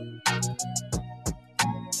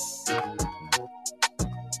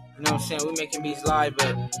 You know what I'm saying? We making beats live,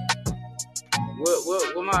 but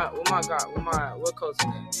what Colton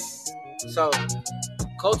at, man? So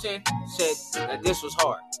Colton said that this was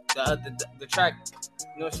hard. The track, you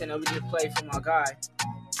know what I'm saying, that we just played for my guy.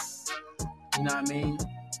 You know what I mean?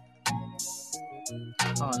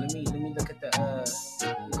 Oh, let me look at the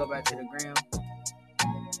let me go back to the gram.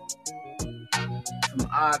 From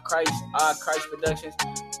Odd Christ Productions. You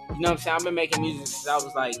know what I'm saying? I've been making music since I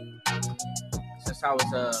was like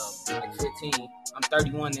 15. I'm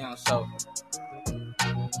 31 now, so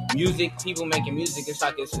music, people making music, it's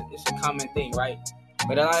like it's a common thing, right?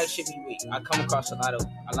 But a lot of shit be weak. I come across a lot of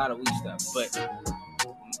weak stuff. But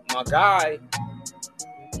my guy,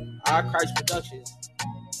 Odd Christ Productions,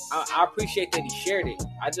 I appreciate that he shared it.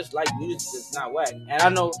 I just like music that's not whack. And I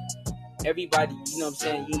know everybody, you know what I'm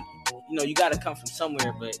saying, you know, you gotta come from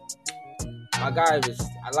somewhere, but my guy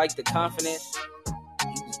I like the confidence. He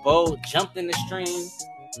was bold, jumped in the stream.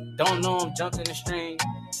 Don't know him, jumped in the stream.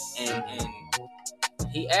 And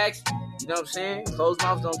he asked, you know what I'm saying? Closed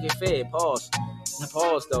mouths don't get fed. Pause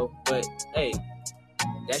though, but hey,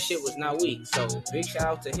 that shit was not weak. So big shout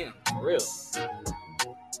out to him, for real.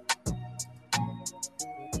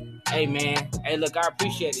 Hey man, hey look, I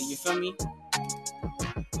appreciate it. You feel me?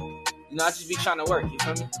 You know, I just be trying to work. You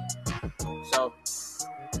feel me? So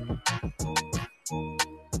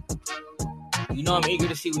you know, I'm eager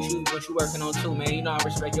to see what you working on too, man. You know, I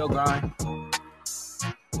respect your grind.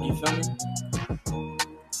 You feel me?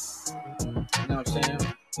 You know what I'm saying?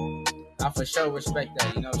 I for sure respect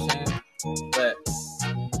that, you know what I'm saying? But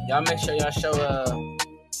y'all make sure y'all show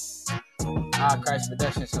Odd Christ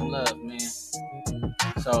Productions some love, man.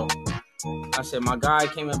 So I said my guy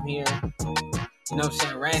came up here, you know what I'm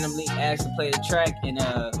saying, randomly asked to play the track, and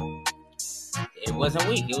it wasn't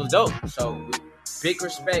weak, it was dope. So big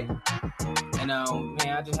respect. And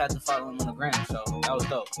man, I just had to follow him on the gram, so that was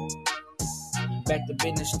dope. Back to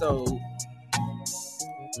business though.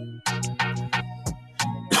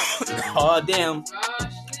 Oh damn.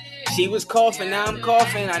 She was coughing, now I'm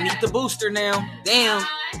coughing. I need the booster now. Damn.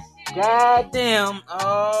 God damn.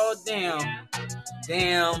 Oh damn.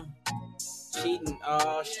 Damn. cheating.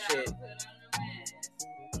 Oh shit.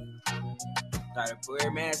 Gotta wear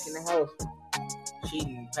a mask in the house.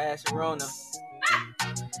 Cheating, passing Rona.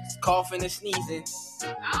 Coughing and sneezing.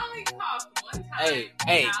 I only coughed one time.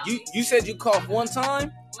 Hey, you said you coughed one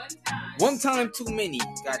time? One time. One time too many,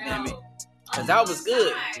 goddamn it. No. Cause I was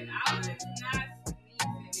good. I was not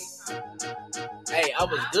sneezing and coughing. Hey, I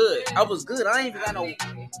was good. I was good. I ain't even got no.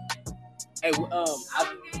 Hey,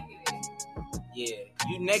 yeah,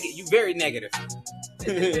 you negative. You very negative.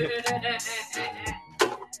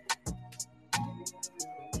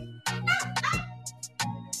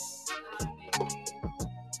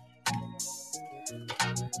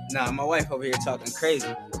 Nah, my wife over here talking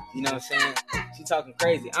crazy. You know what I'm saying? She talking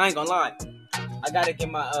crazy. I ain't gonna lie. I gotta get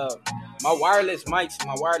my wireless mics.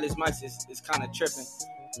 My wireless mics is kind of tripping.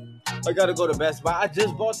 I gotta go to Best Buy. I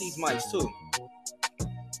just bought these mics too.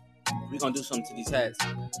 We gonna do something to these heads.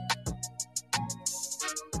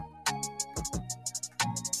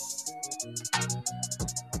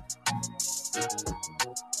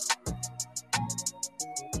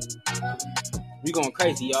 We going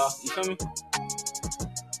crazy, y'all. You feel me?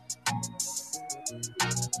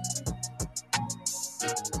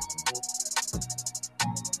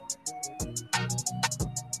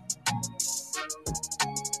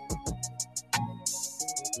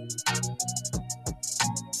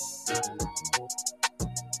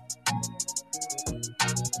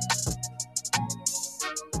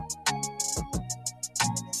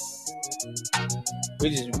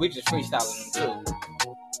 We just freestyling them too.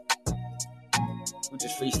 We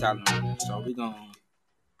just freestyling them. So we gonna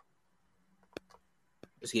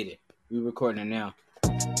let's get it. We recording it now.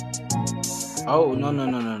 Oh no.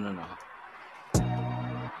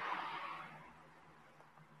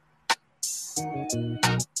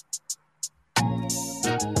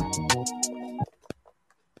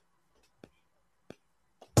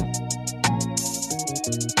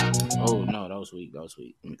 Oh no, that was weak. Let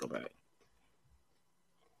me go back.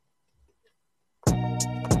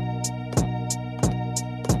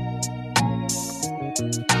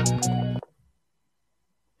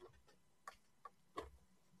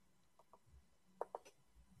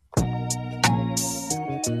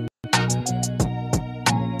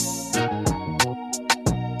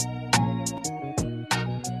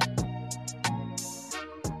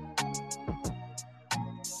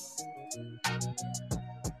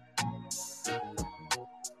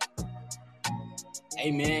 Hey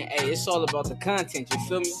man, it's all about the content, you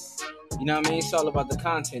feel me? You know what I mean? It's all about the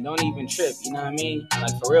content. Don't even trip, you know what I mean?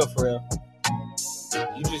 Like for real.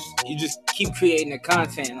 You just keep creating the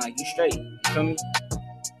content, like you straight, you feel me?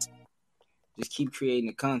 Just keep creating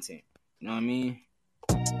the content, you know what I mean?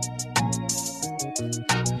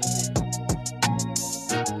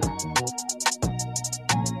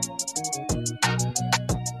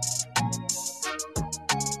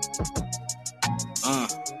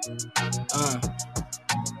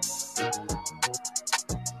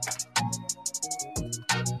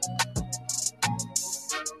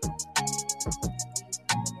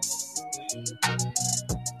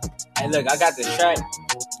 Hey, look, I got the track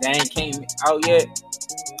that ain't came out yet.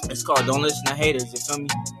 It's called "Don't Listen to Haters." You feel me?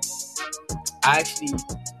 I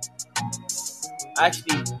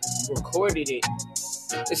actually recorded it.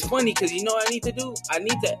 It's funny because you know what I need to do? I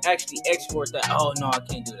need to actually export that. Oh no, I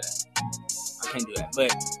can't do that.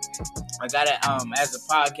 But I got it as a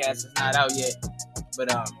podcast. It's not out yet. But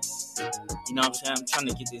you know what I'm saying? I'm trying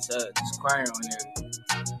to get this choir on there.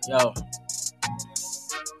 Yo.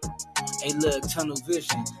 Hey, look, tunnel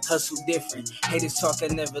vision, hustle different. Haters talk, I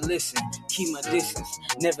never listen. Keep my distance,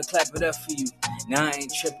 never clap it up for you. Now I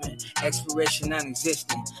ain't tripping, expiration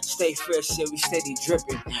non-existent. Stay fresh, yeah, we steady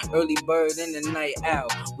dripping. Early bird in the night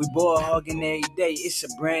out. We ball hogging every day, it's a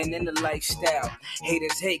brand and a lifestyle.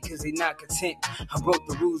 Haters hate cause they not content. I broke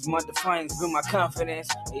the rules, my defiance, build my confidence.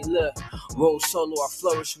 Hey, look, roll solo, I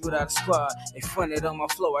flourish without a squad. They fronted on my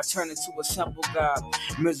flow, I turn into a simple god.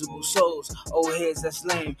 Miserable souls, old heads, that's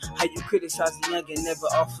lame. How you criticize the young and never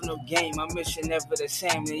offer no game. My mission never the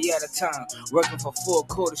same, and you out of time. Working for 4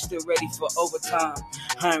 quarters, still ready for overtime.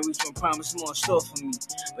 I ain't reached my promise, more in store for me.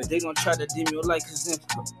 But they gon' try to dim your light, cause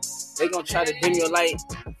they gon' try to dim your light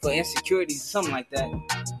for insecurities or something like that.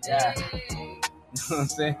 Yeah. You know what I'm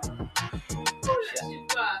saying?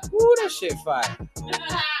 Ooh, that shit fire.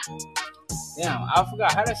 Damn, I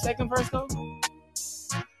forgot. How that second verse go?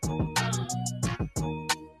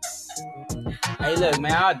 Hey, look,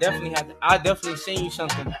 man, I'll definitely send you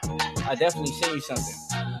something.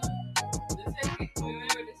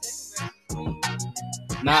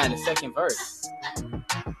 Nah, in the second verse.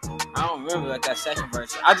 I don't remember like that second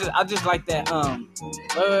verse. I just like that.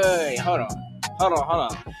 Wait, hold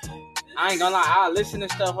on. I ain't gonna lie. I'll listen to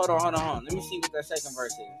stuff. Hold on. Let me see what that second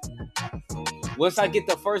verse is. Once I get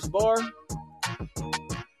the first bar.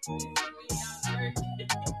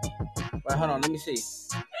 Wait, hold on. Let me see.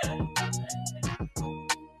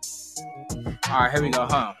 All right, here we go,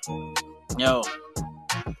 huh? Yo.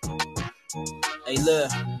 Hey,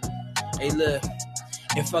 look.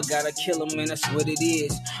 If I gotta kill him, man, that's what it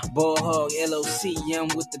is. Ball hog, LOC, I'm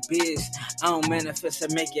with the biz. I don't manifest,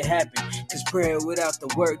 I make it happen. Cause prayer without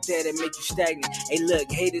the work, that'll make you stagnant. Hey,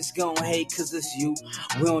 look, haters gon' hate cause it's you.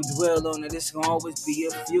 We don't dwell on it, it's gon' always be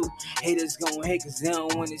a few. Haters gon' hate cause they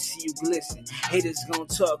don't wanna see you glisten. Haters gon'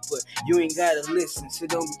 talk, but you ain't gotta listen, so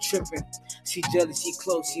don't be tripping. See jealousy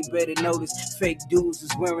close, you better notice. Fake dudes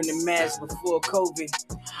was wearing the mask before COVID.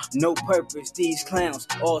 No purpose, these clowns,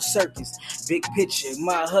 all circus. Big picture,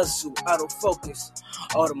 my hustle, out of focus.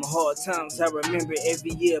 All them hard times I remember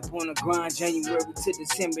every year up on the grind, January to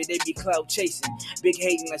December, they be cloud chasing. Big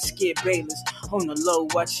hating like Skip Bayless. On the low,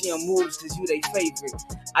 watch your moves cause you they favorite.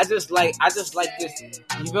 I just like this.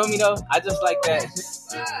 You feel me though? I just like that.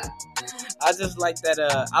 I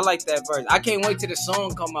like that verse. I can't wait till the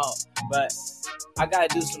song come out, but I gotta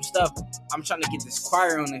do some stuff. I'm trying to get this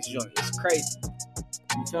choir on this joint. It's crazy.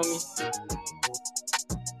 You feel me?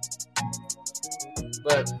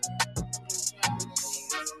 But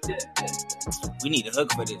we need a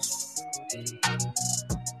hook for this.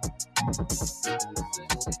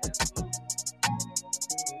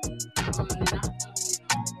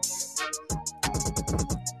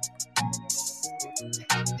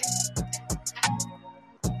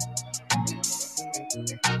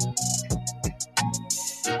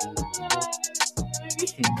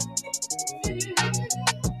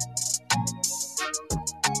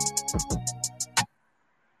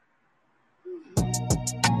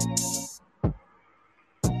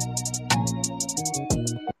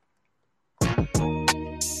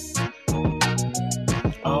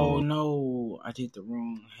 Oh no, I did the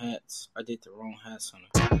wrong hats. on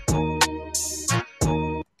it.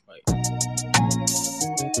 Wait.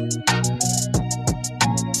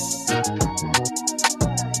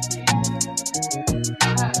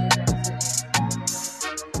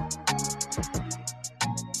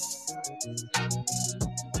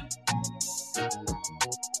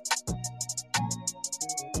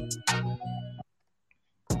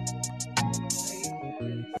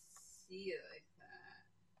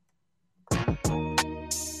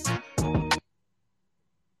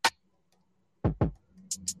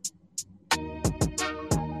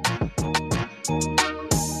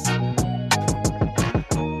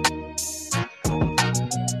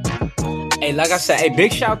 Hey, like I said, hey,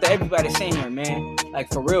 big shout out to everybody saying here, man. Like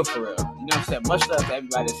for real. You know what I'm saying? Much love to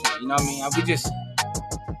everybody saying. You know what I mean? We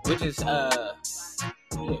just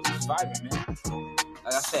vibing, man.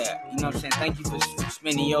 Like I said, you know what I'm saying? Thank you for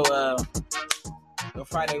spending your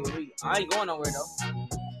Friday with me. I ain't going nowhere though.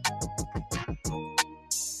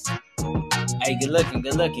 Hey, good looking.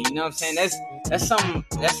 You know what I'm saying? That's something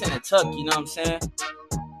that's in the tuck. You know what I'm saying?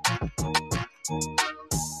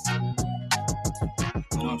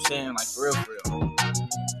 You know what I'm saying? Like for real.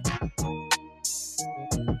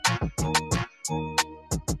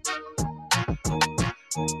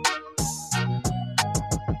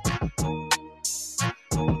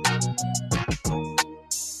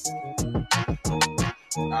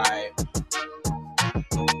 Alright.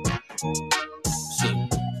 See.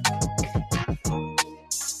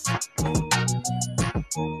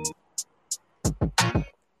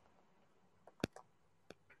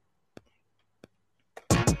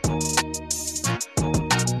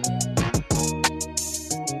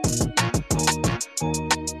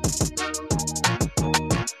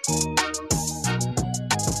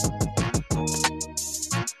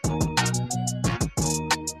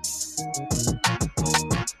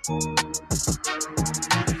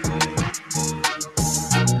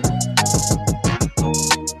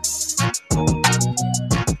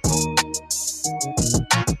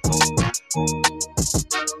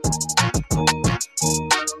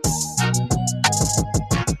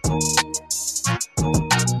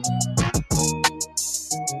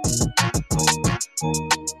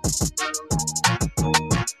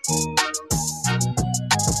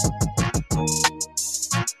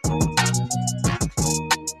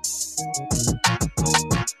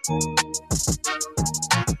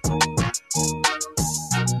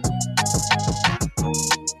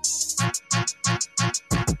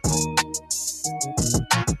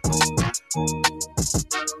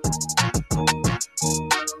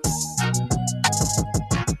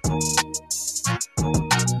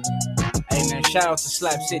 Shout out to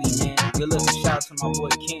Slap City, man. Good looking. Shout out to my boy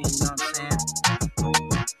Kenny, you know what I'm saying?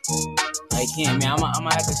 Hey, Ken, man, I'm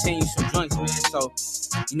gonna have to send you some joints, man. So,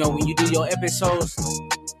 you know, when you do your episodes,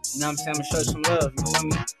 you know what I'm saying, I'm gonna show you some love, you feel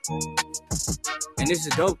me? And this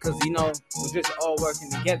is dope because, you know, we're just all working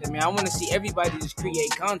together, man. I want to see everybody just create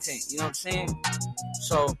content, you know what I'm saying?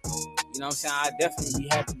 So, you know what I'm saying, I'd definitely be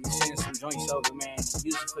happy to send some joints over, man.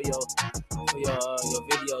 Use it for your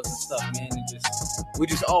videos and stuff, man. And just, we're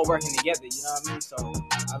just all working together, you know what I mean? So,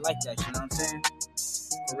 I like that, you know what I'm saying?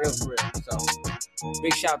 For real. So,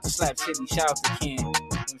 big shout out to Slap City, shout out to Ken, you know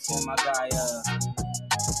what I'm saying, my guy,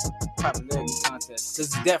 popularity contest.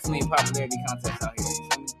 Because it's definitely a popularity contest out here, you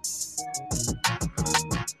feel me?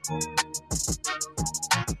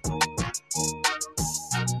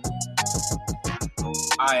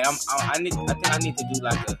 Alright, I think I need to do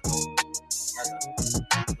like a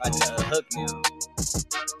hook now.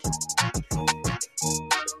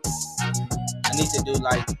 I need to do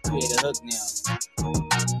create a hook now.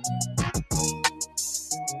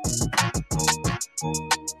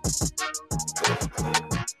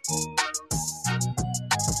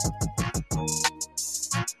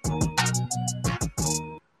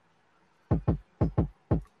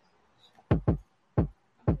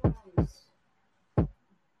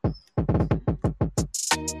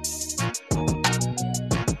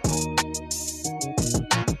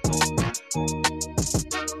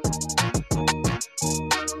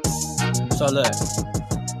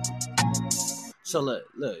 So look,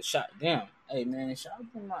 damn. Hey man, shout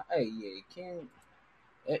out to my, Ken.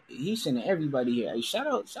 He's sending everybody here. Hey, shout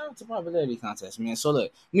out to popularity contest, man. So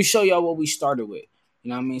look, let me show y'all what we started with. You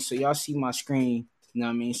know what I mean? So y'all see my screen. You know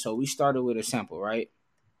what I mean? So we started with a sample, right?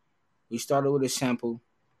 We started with a sample,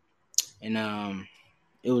 and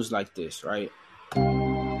it was like this, right?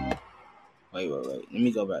 Wait. Let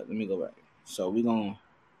me go back. So we gonna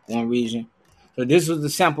one region. So this was the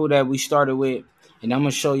sample that we started with, and I'm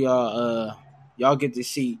gonna show y'all. Y'all get to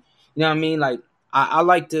see. You know what I mean? Like I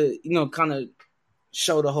like to, you know, kind of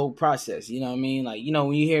show the whole process. You know what I mean? Like, you know,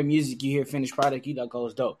 when you hear music, you hear finished product, you like, oh,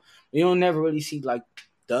 it's dope. But you don't never really see like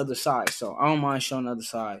the other side. So I don't mind showing the other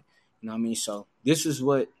side. You know what I mean? So this is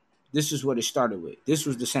what it started with. This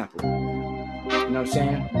was the sample. You know what I'm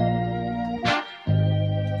saying?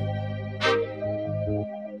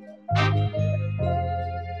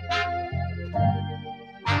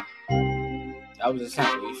 That was a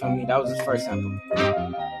sample, you feel me? That was his first sample. You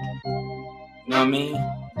know what I mean?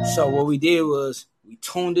 So what we did was we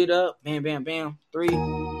tuned it up, bam, bam, bam, 3,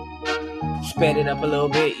 sped it up a little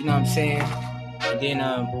bit, you know what I'm saying? And then,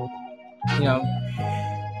 you know,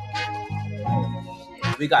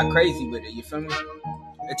 we got crazy with it, you feel me?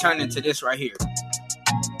 It turned into this right here.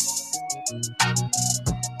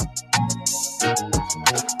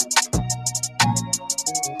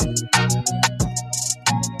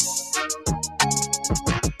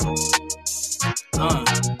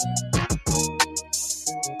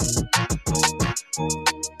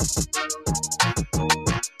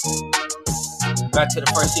 Back to the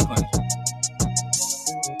first sequence.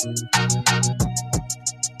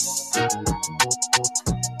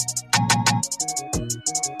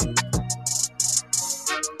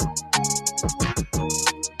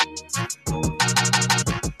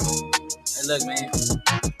 Hey, look, man.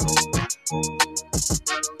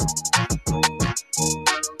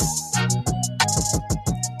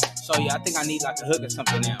 So yeah, I think I need like a hook or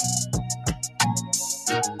something now.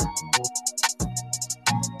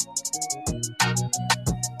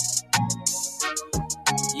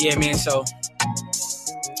 Yeah, man, so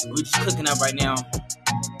we're just cooking up right now.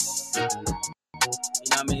 You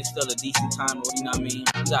know what I mean? It's still a decent time, you know what I mean?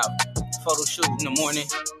 We got a photo shoot in the morning.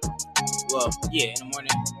 Well, yeah, in the morning.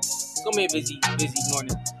 It's gonna be a busy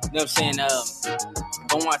morning. You know what I'm saying?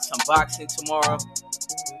 Gonna watch some boxing tomorrow.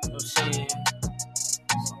 You know what I'm saying?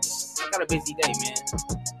 So I got a busy day, man.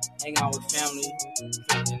 Hanging out with family,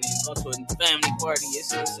 and then go to a family party. It's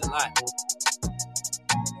a lot.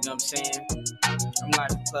 You know what I'm saying? I'm live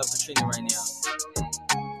from Club Katrina right now.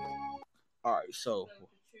 Alright, so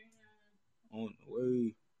on the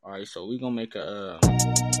way. Alright, so we gonna make a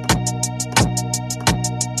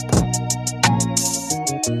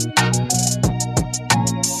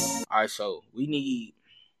Alright, so we need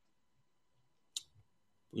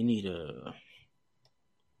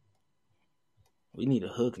a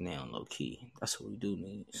hook now, low key. That's what we do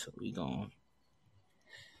need. So we gonna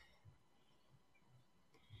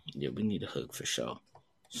we need a hook for sure.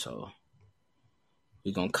 So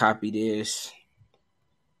we're gonna copy this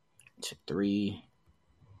to 3.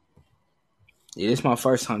 Yeah, this is my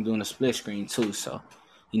first time doing a split screen too, so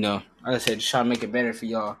you know, like I said, just try to make it better for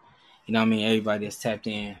y'all. You know what I mean? Everybody that's tapped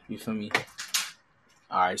in, you feel me?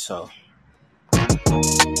 Alright, so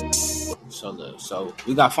So good. So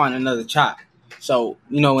we gotta find another chop. So,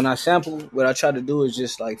 when I sample, what I try to do is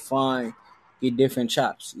just like get different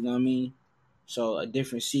chops, you know what I mean? So a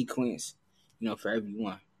different sequence, for everyone. You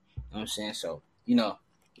know what I'm saying? So,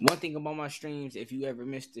 one thing about my streams, if you ever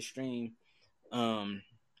missed the stream,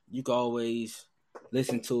 you can always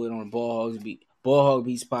listen to it on Ball Hog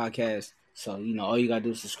Beats podcast. So, all you gotta do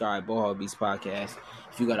is subscribe, Ball Hog Beats podcast.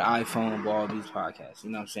 If you got an iPhone, Ball Hog Beats podcast. You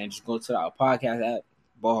know what I'm saying? Just go to our podcast app,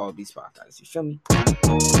 Ball Hog Beats podcast. You feel me?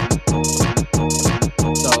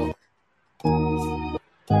 So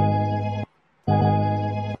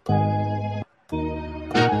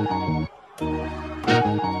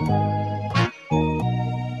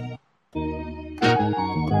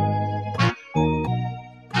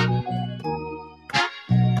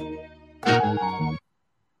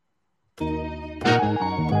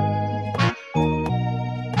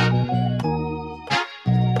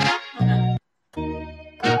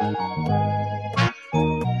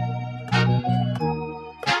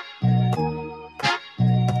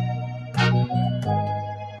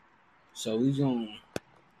So we gonna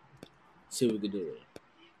see what we can do with it.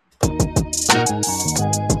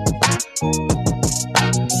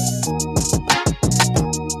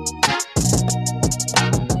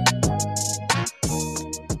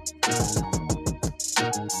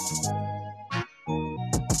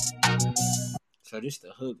 So this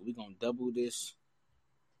the hook. We gonna double this.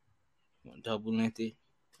 We're gonna double length it.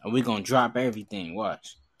 And we gonna drop everything.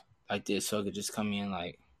 Watch. Like this. So it could just come in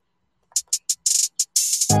like.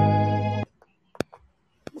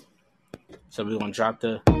 So we're gonna drop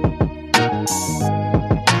the.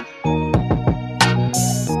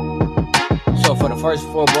 So for the first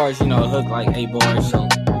 4 bars, a hook like 8 bars. So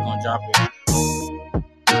we're gonna drop it.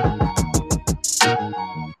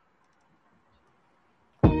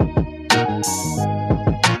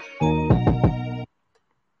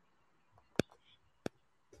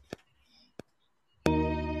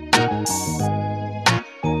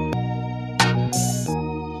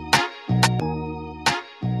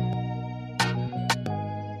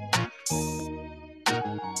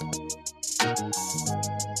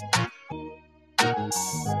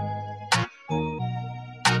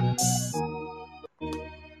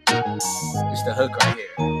 It's the hook right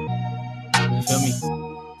here. You feel me?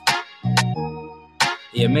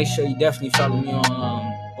 Yeah, make sure you definitely follow me on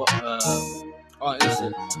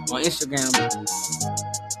Instagram.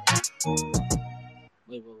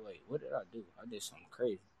 Wait. What did I do? I did something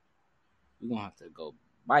crazy. We're gonna have to go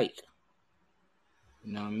bike.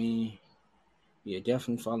 You know what I mean? Yeah,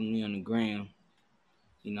 definitely follow me on the gram.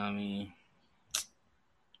 You know what I mean?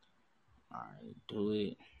 Alright, do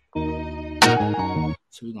it.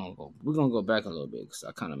 So we're gonna go back a little bit because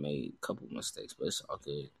I kind of made a couple mistakes, but it's all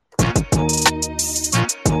good.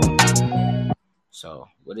 So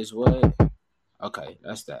what is what? Okay,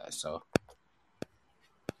 that's that. So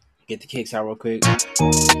get the kicks out real quick.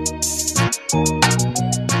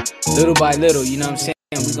 Little by little, you know what I'm saying?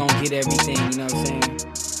 We're gonna get everything, you know what I'm saying?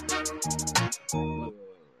 Wait.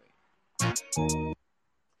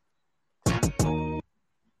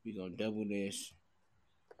 We're gonna double this.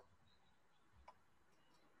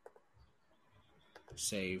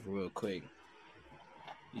 Save real quick.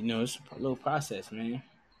 It's a little process, man.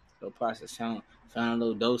 Little process. Found a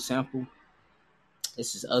little dope sample.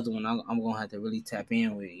 This is the other one I'm gonna have to really tap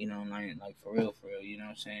in with, like for real, you know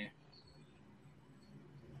what I'm saying?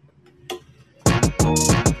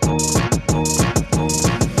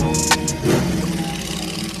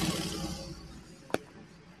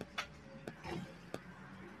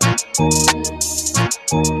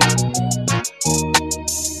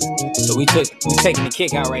 So we taking the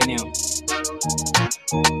kick out right now.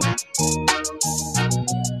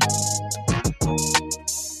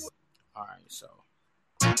 All right, so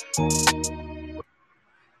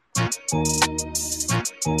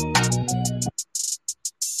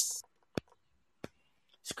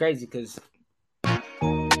it's crazy because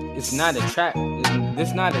it's not a trap.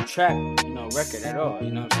 It's not a trap, record at all.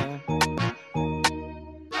 You know what I'm saying?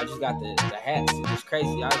 I just got the hats. It's just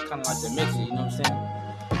crazy. I kind of like to mix it. You know what I'm saying?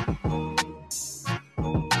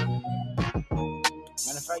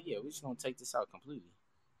 Matter of fact, yeah, we're just gonna take this out completely.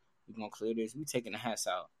 We're gonna clear this. We taking the hats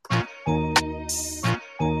out.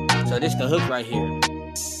 So this the hook right here.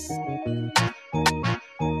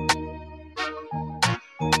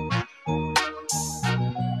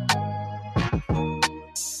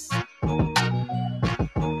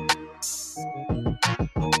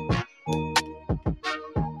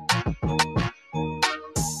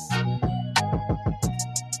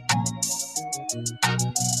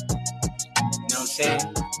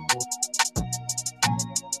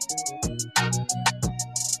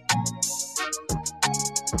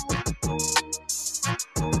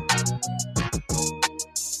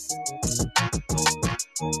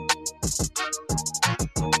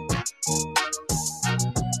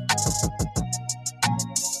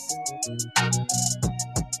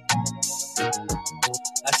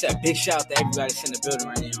 Big shout out to everybody that's in the building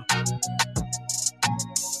right now.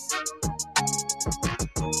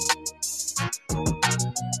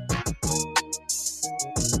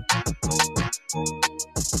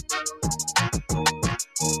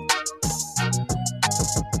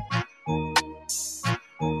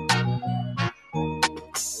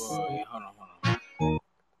 Wait, hold on.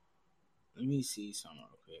 Let me see something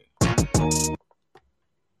real quick.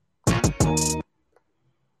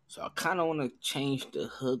 So I kind of want to change the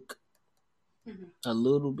hook a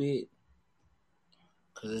little bit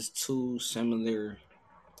because it's too similar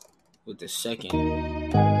with the second.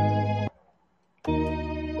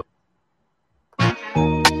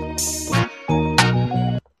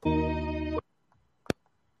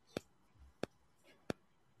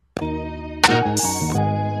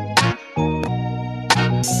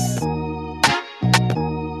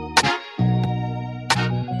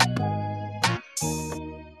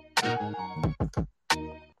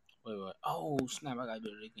 Wait. Oh, snap. I got to do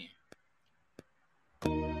it again.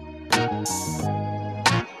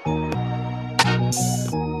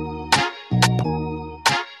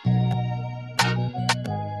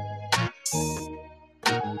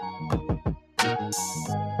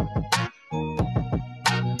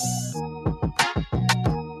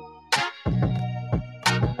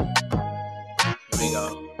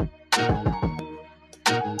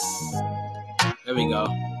 There we go.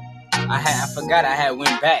 I forgot I had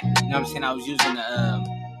went back. You know what I'm saying? I was using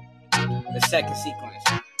the second sequence.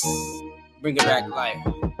 Bring it back to life.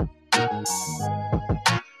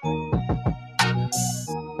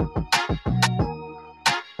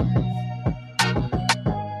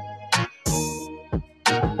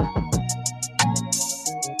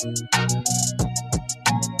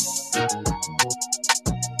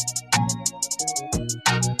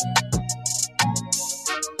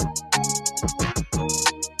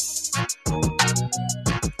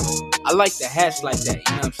 I like the hats like that, you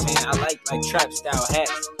know what I'm saying? I like trap style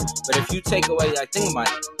hats. But if you take away, like, think about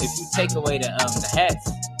it. If you take away the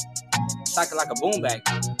hats, it's like a boom bag.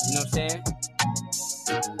 You know what I'm saying?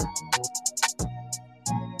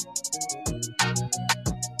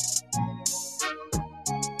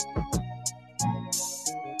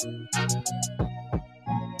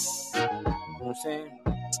 You know what I'm saying?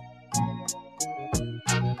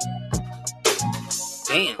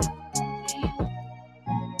 Damn.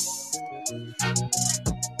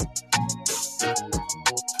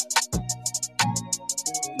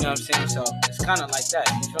 You know what I'm saying? So it's kind of like that.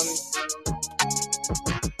 You feel me?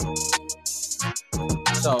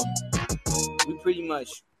 So we pretty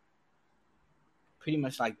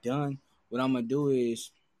much like done. What I'm gonna do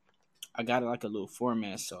is I got like a little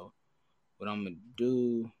format. So what I'm gonna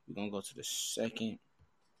do, we're gonna go to the second.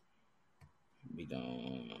 We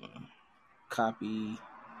gonna copy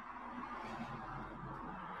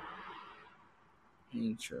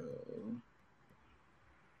intro.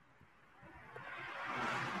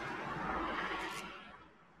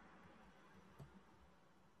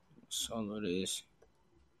 Solo this.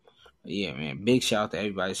 But yeah, man. Big shout out to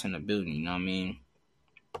everybody that's in the building. You know what I mean?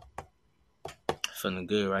 Feeling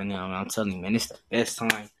good right now. Man. I'm telling you, man, it's the best time.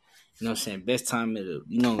 You know what I'm saying? Best time of the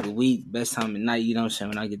week. Best time of night. You know what I'm saying?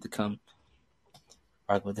 When I get to come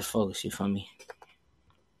rock with the folks. You feel me?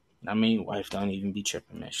 I mean, wife don't even be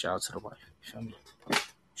tripping, man. Shout out to the wife. You feel me?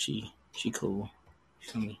 She cool. You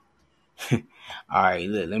feel me? All right,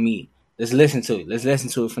 look. Let's listen to it. Let's listen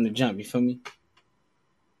to it from the jump. You feel me?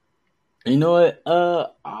 You know what?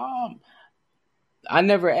 I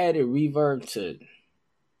never added reverb to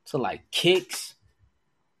like kicks,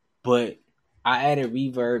 but I added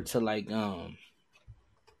reverb to like my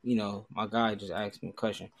guy just asked me a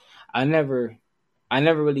question. I never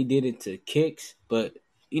really did it to kicks, but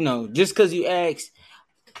just cause you asked,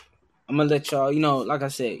 I'm gonna let y'all, like I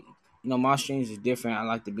said, my streams is different. I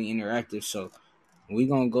like to be interactive, so we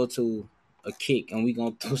gonna go to a kick and we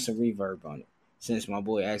gonna throw some reverb on it since my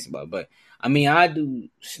boy asked about it. But I mean, I do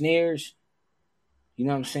snares. You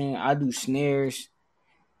know what I'm saying? I do snares.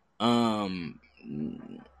 No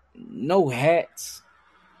hats,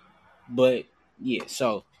 but yeah.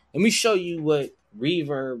 So let me show you what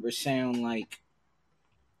reverb would sound like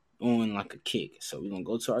on like a kick. So we're gonna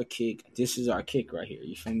go to our kick. This is our kick right here.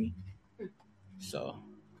 You feel me? So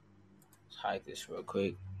let's hide this real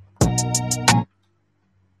quick.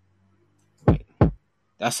 Wait,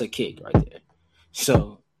 that's a kick right there.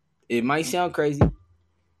 So it might sound crazy,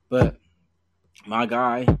 but my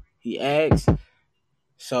guy, he asked.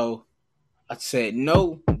 So I said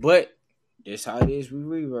no, but that's how it is with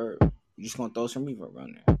reverb. You're just gonna throw some reverb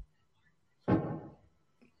on there.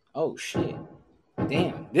 Oh shit.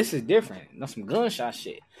 damn, this is different. That's some gunshot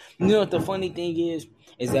shit. You know what the funny thing is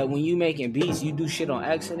that when you making beats, you do shit on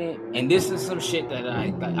accident, and this is some shit that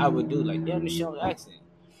I would do. Like, damn, this shit on accident.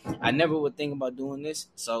 I never would think about doing this,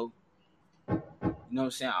 so you know what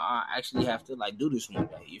I'm saying. I actually have to like do this one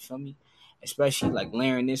day. You feel me? Especially like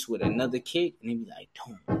layering this with another kick, and then be like,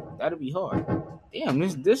 damn, that'll be hard. Damn,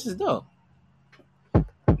 this is dope.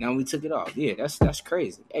 Now we took it off. Yeah, that's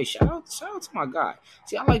crazy. Hey, shout out to my guy.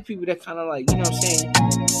 See, I like people that kind of like, you know what I'm saying,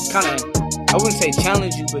 kind of, I wouldn't say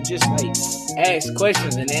challenge you, but just like ask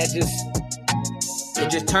questions, and it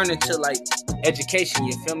just turned into like education.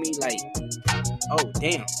 You feel me? Like, oh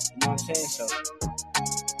damn, you know what I'm saying?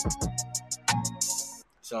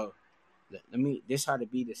 So let me. This how the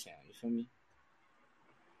beat it sound. You feel me?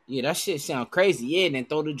 Yeah, that shit sound crazy. Yeah, then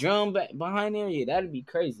throw the drum back behind there. Yeah, that'd be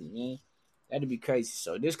crazy, man. That'd be crazy.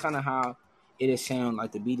 So this kind of how it'll sound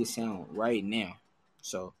like the beat is sound right now.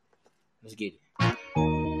 So let's get it.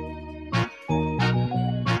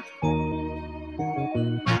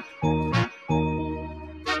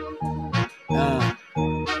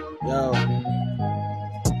 Yo.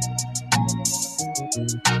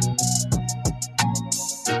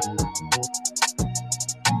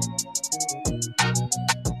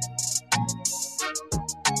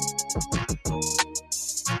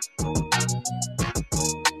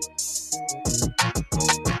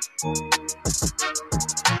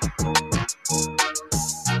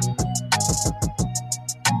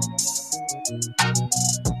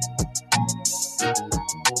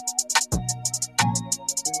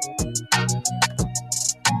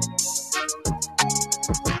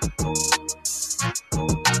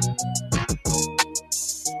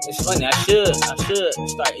 It's funny. I should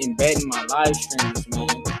start embedding my live streams, man,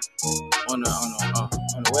 on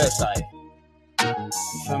the website.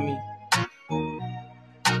 You feel me?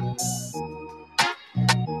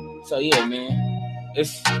 So yeah, man,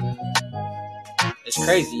 it's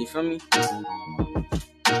crazy. You feel me?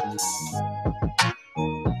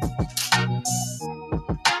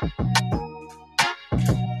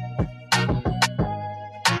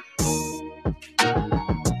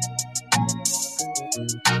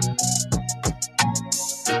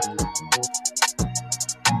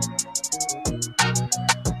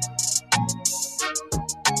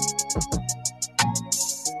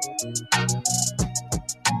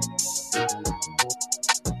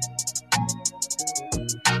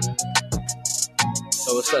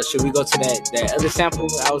 So what's up? Should we go to that other sample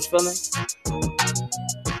I was feeling?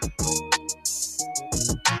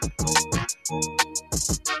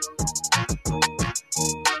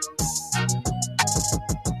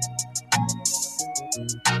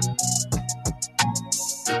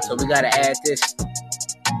 So we gotta add this.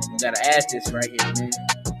 We gotta add this right here, man.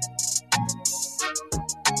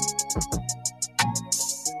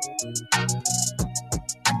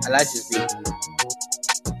 I like this beat.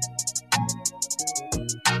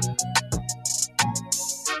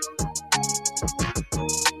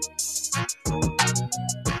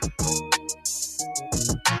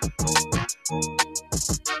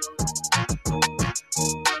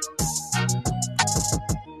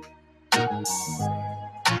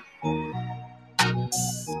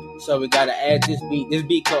 So we gotta add this beat. This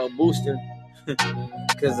beat called Booster,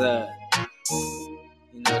 cause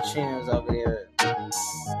you know, Chin's over there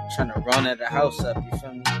trying to run at the house up. You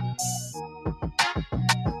feel me?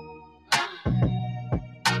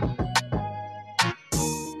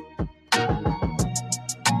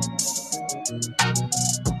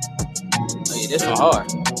 Oh yeah, this one hard.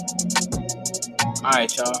 All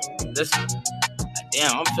right, y'all.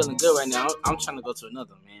 Damn, I'm feeling good right now. I'm trying to go to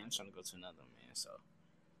another, man. So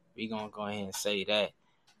we gonna go ahead and say that.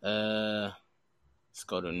 Let's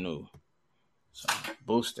go to new. So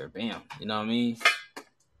Booster, bam. You know what I mean?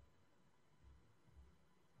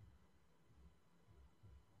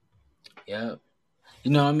 Yep.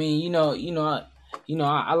 You know what I mean?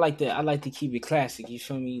 I like to keep it classic. You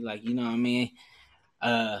feel me? Like, you know what I mean?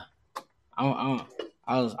 I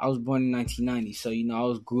was born in 1990, so you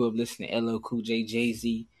know I grew up listening to LL Cool J,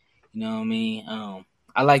 Jay-Z. You know what I mean?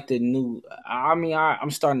 I like the new.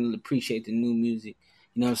 I'm starting to appreciate the new music.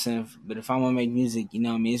 You know what I'm saying? But if I'm gonna make music, you know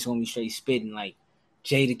what I mean, it's gonna be straight spitting like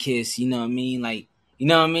Jadakiss. You know what I mean? Like, you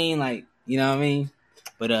know what I mean? Like, you know what I mean?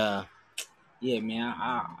 But yeah, man,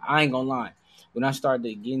 I ain't gonna lie. When I started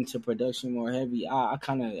to get into production more heavy, I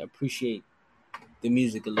kind of appreciate the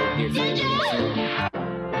music a little different. You know,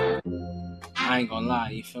 I ain't gonna lie,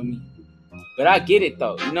 you feel me? But I get it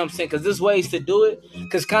though, you know what I'm saying? Because there's ways to do it.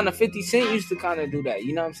 Because kind of 50 Cent used to kind of do that,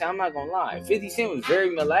 you know what I'm saying? I'm not gonna lie. 50 Cent was very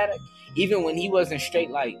melodic, even when he wasn't straight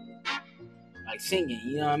like singing,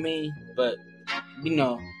 you know what I mean? But, you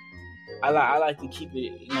know, I like to keep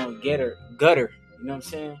it, gutter. You know what I'm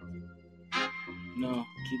saying?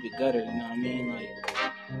 Keep it gutter. You know what I mean? Like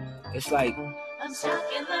it's like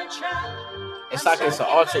it's an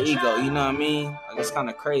alter ego. You know what I mean? Like it's kind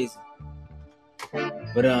of crazy.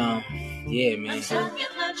 But yeah, man. I'm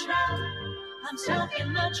stuck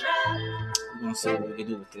in the trap. We're gonna see what we can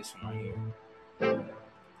do with this one right here.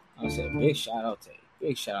 I said big shout out to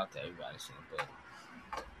everybody. But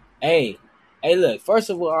hey, look. First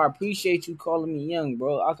of all, I appreciate you calling me young,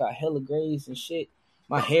 bro. I got hella grades and shit.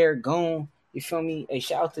 My hair gone. You feel me? Hey,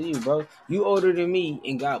 shout out to you, bro. You older than me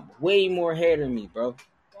and got way more hair than me, bro.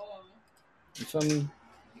 You feel me?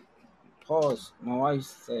 Pause. My wife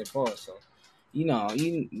said pause, so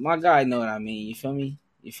my guy know what I mean. You feel me?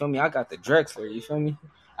 I got the Drexler. You feel me?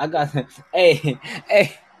 I got the hey.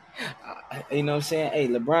 You know what I'm saying? Hey,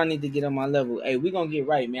 LeBron need to get on my level. Hey, we gonna get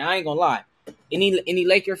right, man. I ain't gonna lie. Any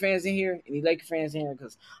Laker fans in here?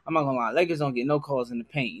 Because I'm not gonna lie. Lakers don't get no calls in the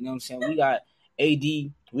paint. You know what I'm saying? We got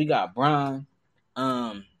AD. We got Bron.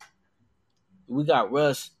 We got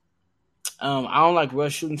Russ. I don't like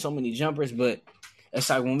Russ shooting so many jumpers, but it's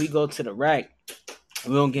like when we go to the rack,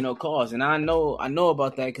 we don't get no calls. And I know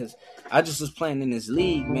about that because I just was playing in this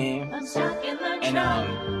league, man. And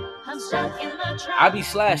I be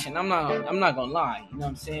slashing. I'm not gonna lie. You know what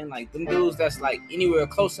I'm saying? Like them dudes that's like anywhere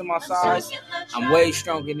close to my size, I'm way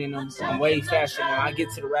stronger than them. I'm way faster. When I get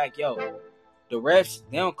to the rack, the refs,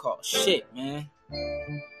 they don't call shit, man.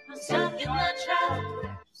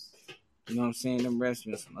 You know what I'm saying? Them refs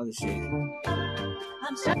and some other shit.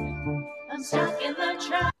 I'm stuck in the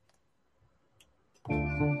trap.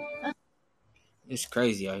 It's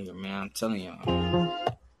crazy out here, man. I'm telling y'all.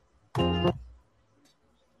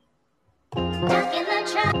 Stuck in the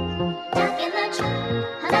trap. Stuck in the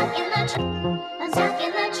trap. I'm stuck in the trap. I'm stuck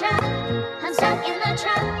in the trap. I'm stuck in the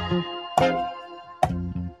trap.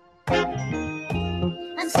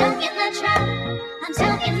 I'm stuck in the trap. I'm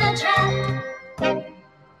stuck in the trap.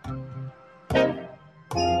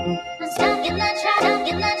 Stuck in the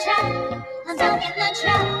trap. I'm stuck in the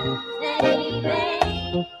trap, baby.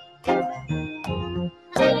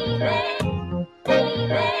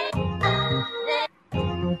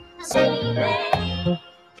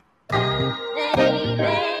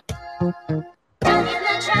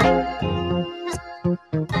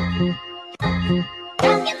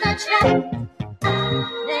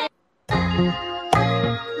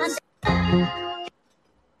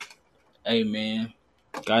 Hey man,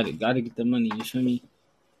 gotta get the money. You feel me?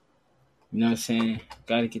 You know what I'm saying?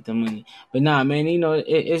 Gotta get the money. But nah, man.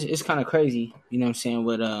 It's kind of crazy. You know what I'm saying?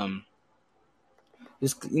 With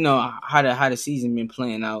this how the season been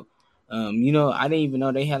playing out. I didn't even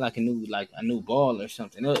know they had like a new ball or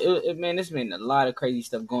something. Man, there's been a lot of crazy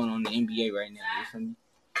stuff going on in the NBA right now. You feel me?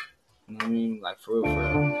 You know what I mean? Like for real.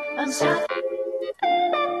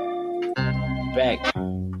 Back.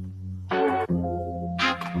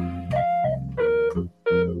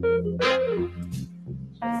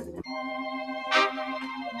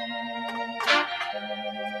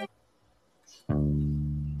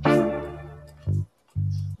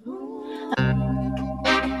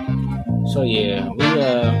 So yeah,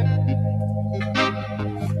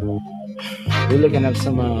 we're looking up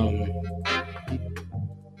some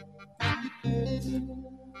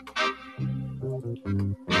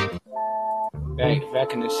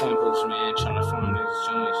back in the samples, man, trying to find these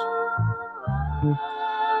joints.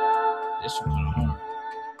 This one's on home.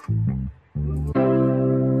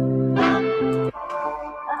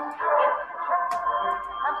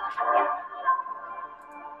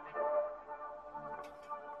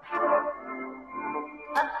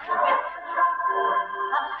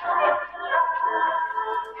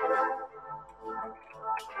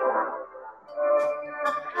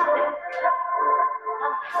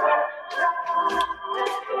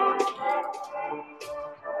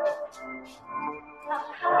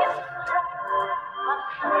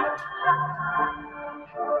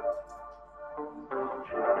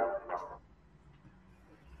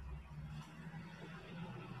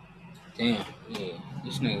 Damn, yeah,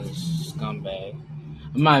 this nigga's scumbag.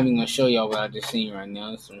 I'm not even gonna show y'all what I just seen right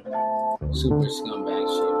now. It's some super scumbag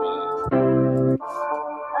shit, man.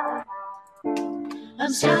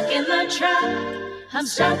 I'm stuck in the trap. I'm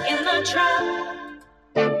stuck in the trap.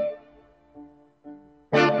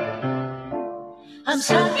 I'm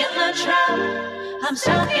stuck in the trap. I'm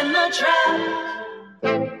stuck in the trap.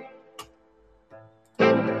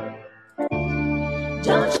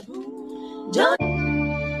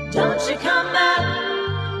 Don't you come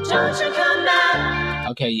back. Don't you come back.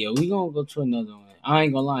 Okay, yeah, we gonna go to another one. I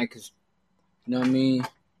ain't gonna lie, cause you know what I mean.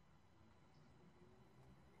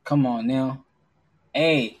 Come on now,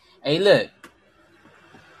 hey, Hey, look.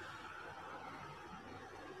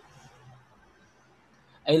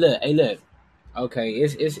 Hey, look. Hey, look. Okay,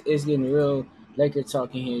 it's getting real Laker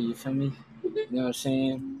talking here. You feel me? You know what I'm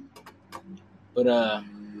saying? But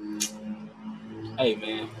hey,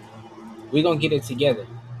 man, we gonna get it together.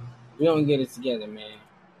 We gonna get it together, man.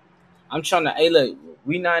 I'm trying to. Hey, look,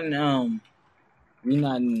 we not in we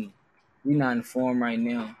not in we not in form right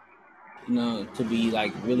now. You know, to be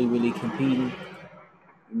like really, really competing.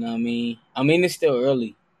 You know what I mean? I mean, it's still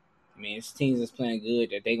early. I mean, it's teams that's playing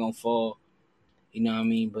good that they gonna fall. You know what I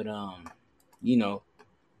mean? But you know,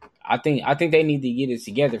 I think they need to get it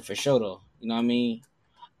together for sure though. You know what I mean?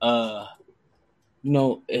 Uh, you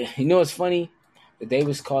know what's funny? That they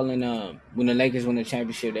was calling when the Lakers won the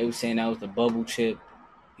championship, they was saying that was the bubble chip,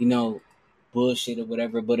 you know, bullshit or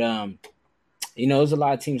whatever. But you know, there's a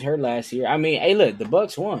lot of teams hurt last year. I mean, hey, look, the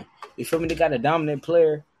Bucks won. You feel me? They got a dominant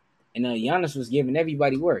player, and Giannis was giving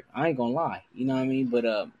everybody work. I ain't gonna lie, you know what I mean? But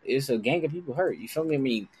it's a gang of people hurt. You feel me? I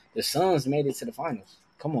mean, the Suns made it to the finals.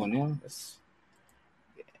 Come on now,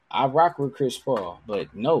 I rock with Chris Paul,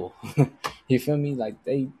 but no, you feel me? Like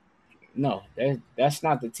no, that's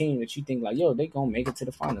not the team that you think like, yo, they gonna make it to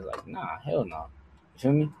the finals. Like, nah, hell no. You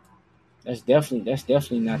feel me? That's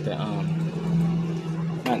definitely not the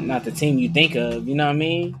not the team you think of. You know what I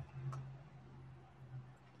mean?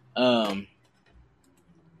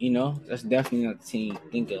 You know, that's definitely not the team you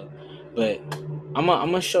think of. But I'm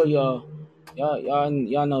gonna show y'all know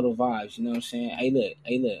the vibes. You know what I'm saying? Hey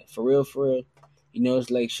look, for real. You know,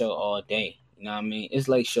 it's Lake Show all day. You know what I mean? It's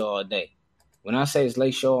Lake Show all day. When I say it's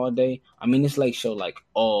Lake Show all day, I mean it's Lake Show like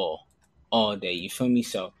all day. You feel me?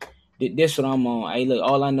 So this what I'm on. Hey, look,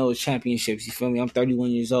 all I know is championships. You feel me? I'm 31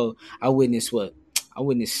 years old. I witnessed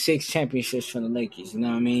 6 championships from the Lakers. You know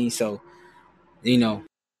what I mean? So, you know,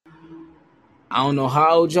 I don't know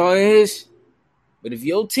how old y'all is, but if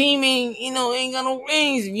your team ain't got no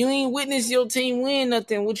rings, if you ain't witnessed your team win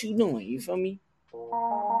nothing, what you doing? You feel me?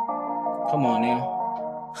 Come on now.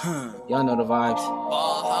 Y'all know the vibes.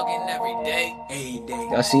 Ball hugging every day.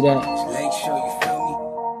 Y'all see that? Lake Show, you feel me?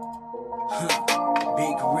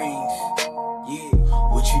 Big rings. Yeah.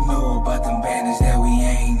 What you know about them banners that we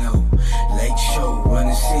ain't know? Lake Show, run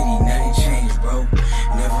the city, nothing changed, bro.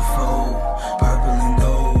 Never fold, purple and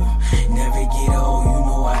gold. Never get old, you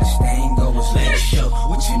know how the stain goes. Lake Show,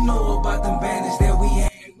 what you know about them banners that we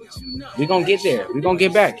ain't? We gonna get there. We gonna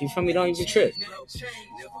get back. You feel me? Don't even trip. Never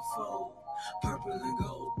fold, purple and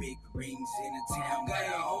gold. Big rings in the town, got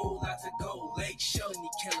a whole lot to go. Lake Show, in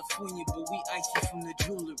California, but we icy from the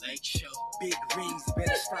jeweler. Lake Show, big rings,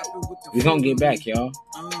 better stop it with the. We gonna get back, y'all.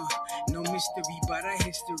 No mystery about our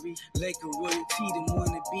history. Laker royalty, them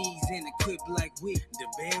wannabes and equipped like we. The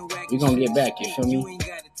bandwagon. We gonna get back, you feel me?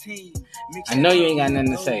 I know you ain't got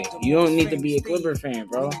nothing to say. You don't need to be a Clipper fan,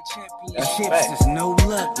 bro. That's a fact. There's no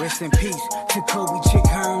luck. Rest in peace to Kobe, Chick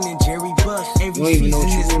Hearn, and Jerry Buss. Every season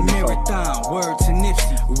is a marathon. Word to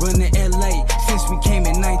Nipsey. Run to LA since we came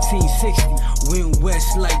in 1960. Went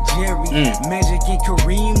west like Jerry. Magic and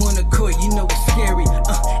Kareem on the court. You know it's scary.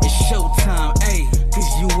 It's showtime, ayy. Cause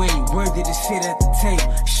you ain't worthy to sit at the table.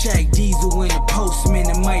 Shaq Diesel in the postman,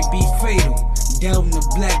 it might be fatal. Doubting the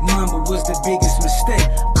Black Mamba was the biggest mistake.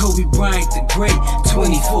 Kobe Bryant the great,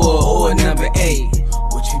 24 or number 8.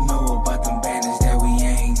 What you know about them banners that we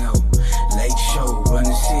ain't know? Lake Show, run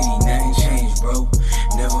the city, nothing changed, bro.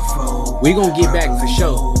 Never fold. We gonna get back for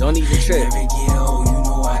sure. Don't even trip. Never get old, you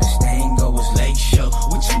know how the stain goes. Lake Show.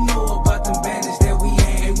 What you know about them banners that we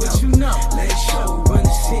ain't know? What you know? Lake Show, run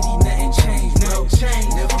the city, nothing changed, bro.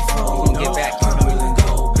 Never fold. We gonna get back. Purple and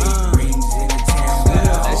gold, big rings in the town.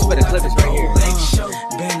 Let's put the Clippers right here. Lake Show.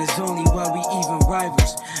 Banners only while we even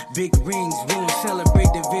rivals. Big rings, we don't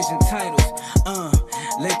celebrate division titles.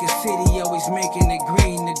 Laker City always making it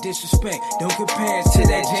green. The disrespect, don't compare to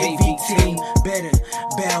that JV team. Better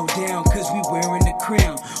bow down, cause we wearing the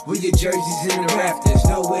crown. We get jerseys in the rafters,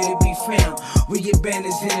 nowhere to be found. We get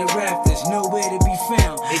banners in the rafters, nowhere to be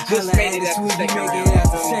found. It just made it out the second round. Make it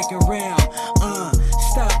out the second round.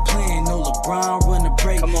 Stop playing, no LeBron run the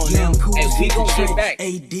break. Come on now. now. Hey, we gon' get back.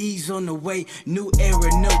 AD's on the way, new era,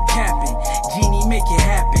 no capping. Genie, make it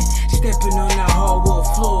happen. Stepping on that hardwood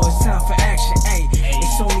floor, it's time for action. Ayy,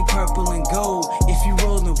 it's only purple and gold. If you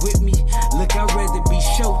rolling with me, look, I'd rather be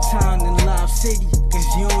Showtime than Live City. Cause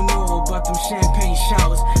you don't know about them champagne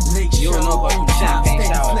showers. Lake You don't know about them champagne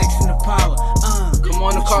showers. Flexing the power. Come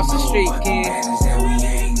on across the street, kid.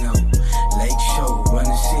 Lake Show, run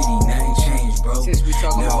the city, nothing changed, bro. Since we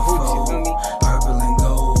talking about hoops, you feel me? Purple and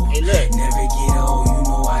gold. Hey, look. Never get old, you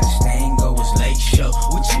know how the stain goes. Lake Show.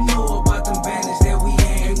 What you know about them banners that we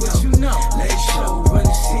ain't know? What you know? Lake Show, run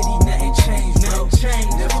the city, nothing changed, no change.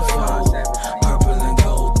 Never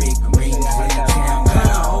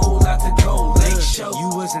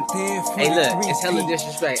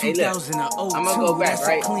disrespect. Hey, look, I'm gonna go back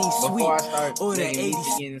right before I start making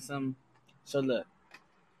music again or something. So look,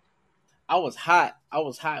 I was hot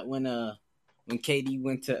when KD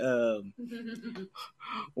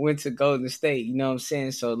went to Golden State. You know what I'm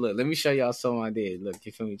saying? So look, let me show y'all something I did. Look,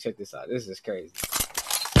 you feel me? Check this out. This is crazy.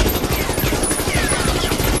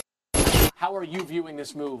 How are you viewing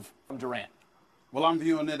this move from Durant? Well, I'm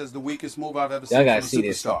viewing it as the weakest move I've ever seen Y'all gotta from a see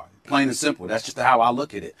this. superstar. Plain and simple. That's just how I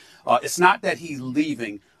look at it. It's not that he's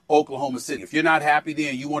leaving Oklahoma City. If you're not happy there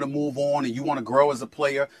and you want to move on and you want to grow as a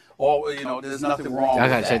player, or there's nothing wrong with that. I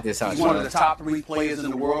gotta check this out. He's one of the top 3 players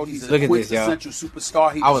in the world. He's Look a at this, y'all. quintessential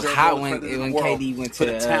superstar. He I was deserves hot all the when credit in the world KD went for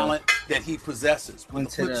to the the, talent that he possesses.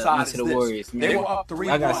 went The to flip the- side went is to the this. Warriors, man. They were up I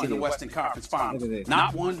 3-1 gotta see in the this. Western Conference Look Finals. at this.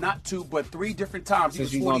 Not 1, not 2, but 3 different times.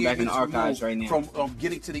 Since He we was going 48 back in the minutes archives removed right now. from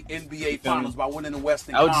getting to the NBA Finals by winning the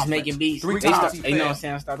Western I was Conference. just making beats. 3 They times start- he you know what I'm failed.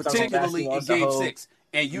 saying? I started talking Particularly basketball, in it's a Game whole- 6,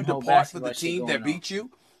 and you whole depart for the basketball shit team going that beat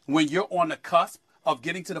you when you're on the cusp of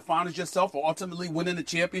getting to the finals yourself or ultimately winning the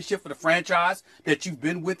championship for the franchise that you've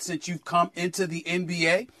been with since you've come into the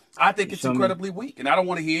NBA. I think it's feel me? incredibly weak, and I don't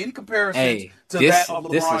want to hear any comparison Hey, to this that of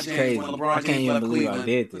LeBron is James crazy. when I LeBron can't James even left believe I Cleveland.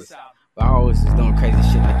 did this. But I always just doing crazy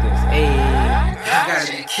shit like this. Hey, I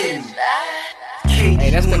gotta be kidding me. hey,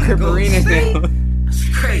 that's the Crip Arena now.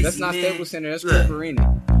 That's crazy. That's not man. Staples Center. That's Look, Crip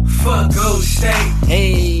Arena. Fuck Golden State.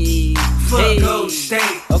 Hey, Fuck hey. Golden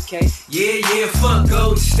State. Okay, Yeah, fuck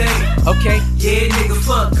Golden State. okay, Yeah, nigga,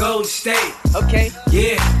 fuck Golden State. okay.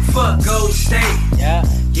 Yeah, fuck Golden State. Yeah.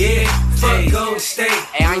 Yeah, fuck Hey. Golden State.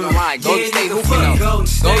 Hey, I ain't gonna lie. Golden yeah, State nigga, hooping fuck though. Golden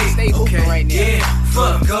State. Golden State hooping right now. Yeah,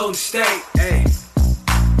 fuck Golden State. Hey,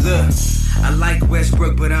 look, I like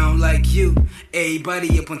Westbrook, but I don't like you.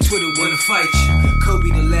 Everybody up on Twitter wanna fight you. Kobe,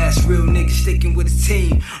 the last real nigga sticking with his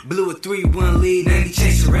team. Blew a 3-1 lead, now he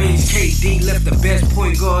chased the range. KD left the best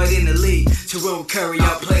point guard in the league. Jerome Curry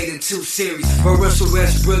outplayed in 2 series. But Russell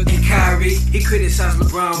Westbrook and Kyrie, he criticized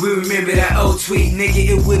LeBron. We remember that old tweet,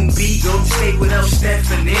 nigga, it wouldn't be Golden State without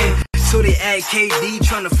Stephen in. So they add KD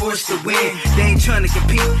trying to force the win. They ain't trying to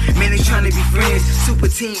compete, man, they trying to be friends. Super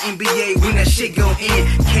team NBA when that shit go in.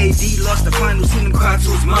 KD lost the finals, seen him cry to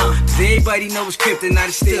his mom. Everybody know it's kryptonite,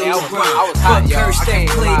 it's still Yeah, I LeBron. was hot, Fuck y'all. Curry, I Steph, can't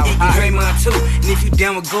Clay, lie, I was Iggy, hot. Draymond too. And if you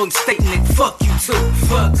down with Golden State, nigga, fuck you too.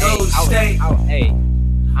 Fuck Golden State. Hey,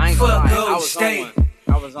 I ain't gonna Fuck lie. I Golden was State. on one.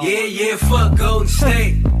 I was on one. Yeah, fuck Golden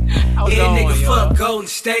State. I was Yeah, on nigga, one, y'all. fuck Golden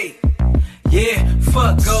State. Yeah,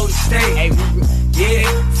 fuck Golden State. Hey, Yeah,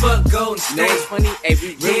 fuck Golden you know what's State. funny? Hey, we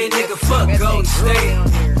really Yeah, nigga, met- fuck met that Golden girl State.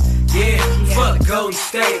 down here. Yeah, She fuck had Golden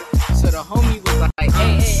State. So the homie was like,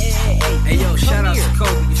 hey, Hey, yo, come shout out here. to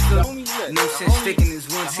Kobe. You The feel homie, me? look, You know what I'm the saying? homie- Sticking this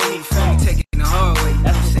one the team, you homie feel me? felt. Taking the hard way. You know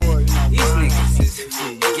That's what I'm before, saying? you know, These Brian niggas had is that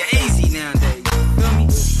shit. gazy nowadays. You feel me? It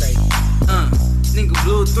was crazy. Nigga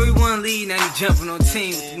blew a 3-1 lead, now he jumping on team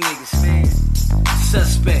with you niggas, man.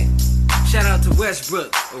 Suspect. Shout out to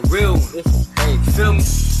Westbrook, a real one. This is crazy. You feel me?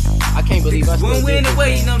 I can't believe I Niggas still won't did win this, away,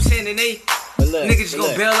 you man. know what I'm saying? And they But look, niggas just but gonna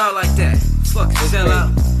look. bail out like that. Fuck, It's sell crazy.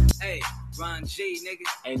 out. Hey, Ron G, nigga.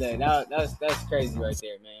 Hey, look, that's crazy right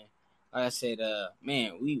there, man. Like I said,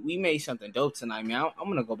 man, we made something dope tonight, man. I'm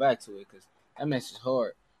gonna go back to it because that mess is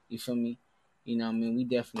hard. You feel me? You know what I mean?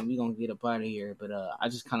 We gonna get up out of here, but I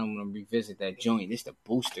just kind of want to revisit that joint. It's the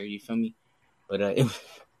booster, you feel me? But it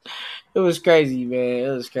was crazy, man. It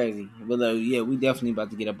was crazy. But yeah, we definitely about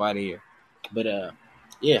to get up out of here. But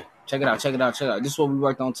yeah, check it out. This is what we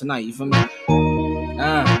worked on tonight. You feel me?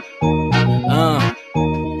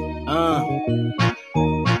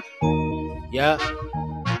 Yeah.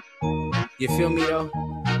 You feel me though?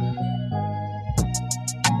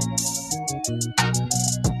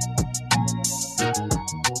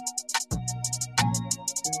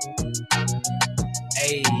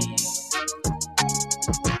 Hey.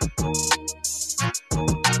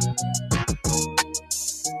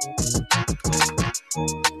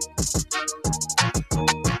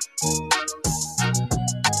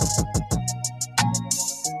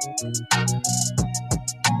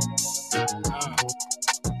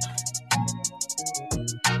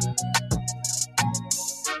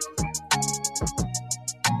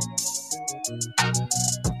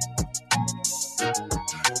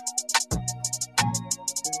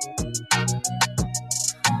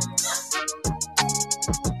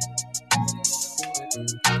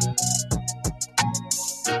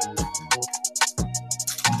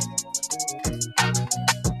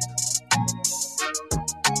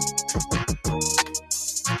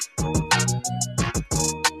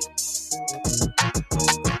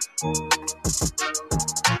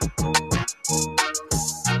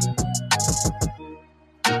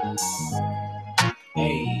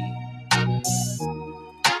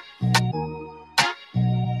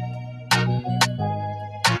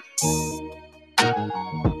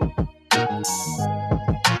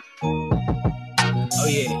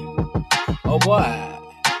 boy.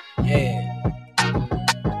 Yeah.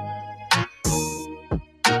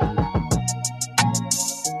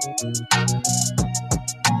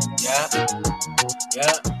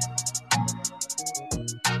 Yeah.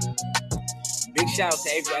 Big shout out to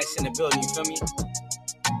everybody that's in the building, you feel me?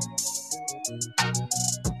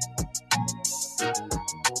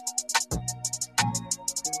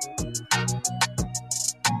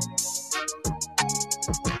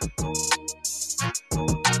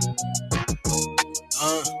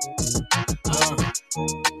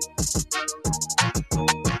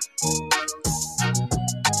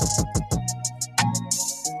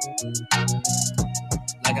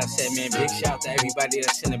 Like I said, man, big shout out to everybody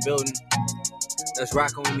that's in the building, that's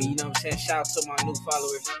rocking with me, you know what I'm saying? Shout out to my new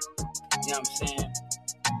followers, you know what I'm saying?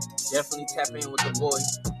 Definitely tap in with the boy,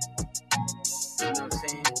 you know what I'm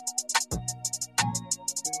saying?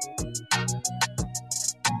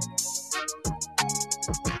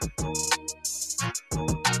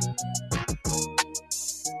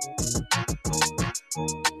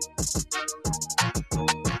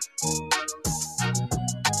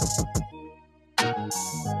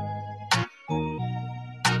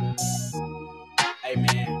 Hey,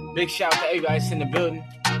 man, big shout out to everybody that's in the building.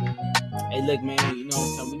 Hey, look, man, you know what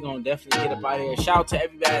I'm saying? We're going to definitely get up out of here. Shout out to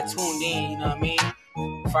everybody that tuned in, you know what I mean?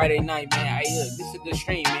 Friday night, man. Hey, look, this is a good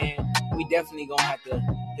stream, man. We definitely going to have to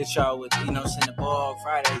hit y'all with, you know what I'm saying, the ball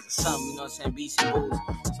Fridays or something, you know what I'm saying, beats and booze.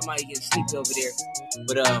 Somebody getting sleepy over there.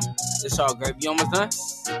 But, it's all great. You almost done?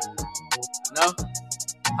 No?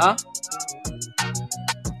 Huh?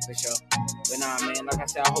 For sure. But nah, man, like I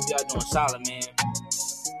said, I hope y'all doing solid, man.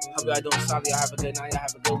 Hope y'all doing solid. Y'all have a good night. Y'all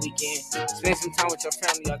have a good weekend. Spend some time with your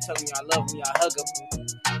family. Y'all tell them y'all love them. Y'all hug them.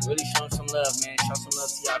 Really show them some love, man. Show some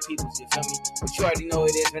love to y'all peoples. You feel me? But you already know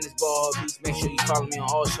it is. Venice Ball Beats. Make sure you follow me on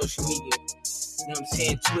all social media. You know what I'm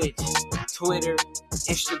saying? Twitch, Twitter,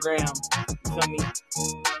 Instagram. You feel me?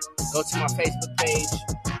 Go to my Facebook page.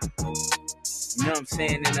 You know what I'm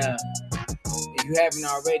saying? And if you haven't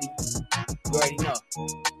already, you already know.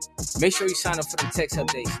 Make sure you sign up for them text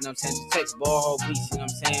updates, you know what I'm saying? Just text Ball Hog Beats, you know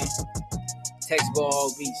what I'm saying? Text Ball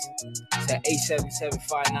Hog Beats to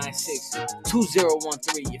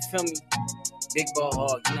 877-596-2013, you feel me? Big Ball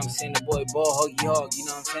Hog, you know what I'm saying? The boy Ball Hoggy Hog, you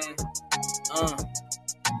know what I'm saying?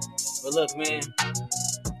 But look, man,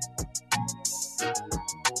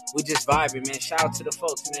 we just vibing, man. Shout out to the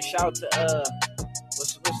folks, man. Shout out to,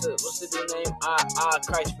 what's the dude name?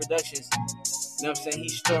 Christ Productions, you know what I'm saying? He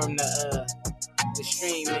stormed the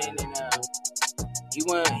stream, man, and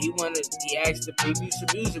he asked to preview some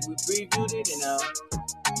music. We previewed it, and you know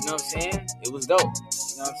what I'm saying? It was dope. You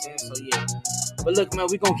know what I'm saying? So yeah. But look, man,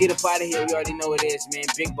 we gonna get up out of here. You already know what it is, man.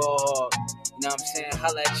 Big Ball Hog. You know what I'm saying?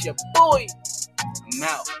 Holla at your boy. I'm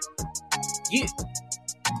out. Yeah.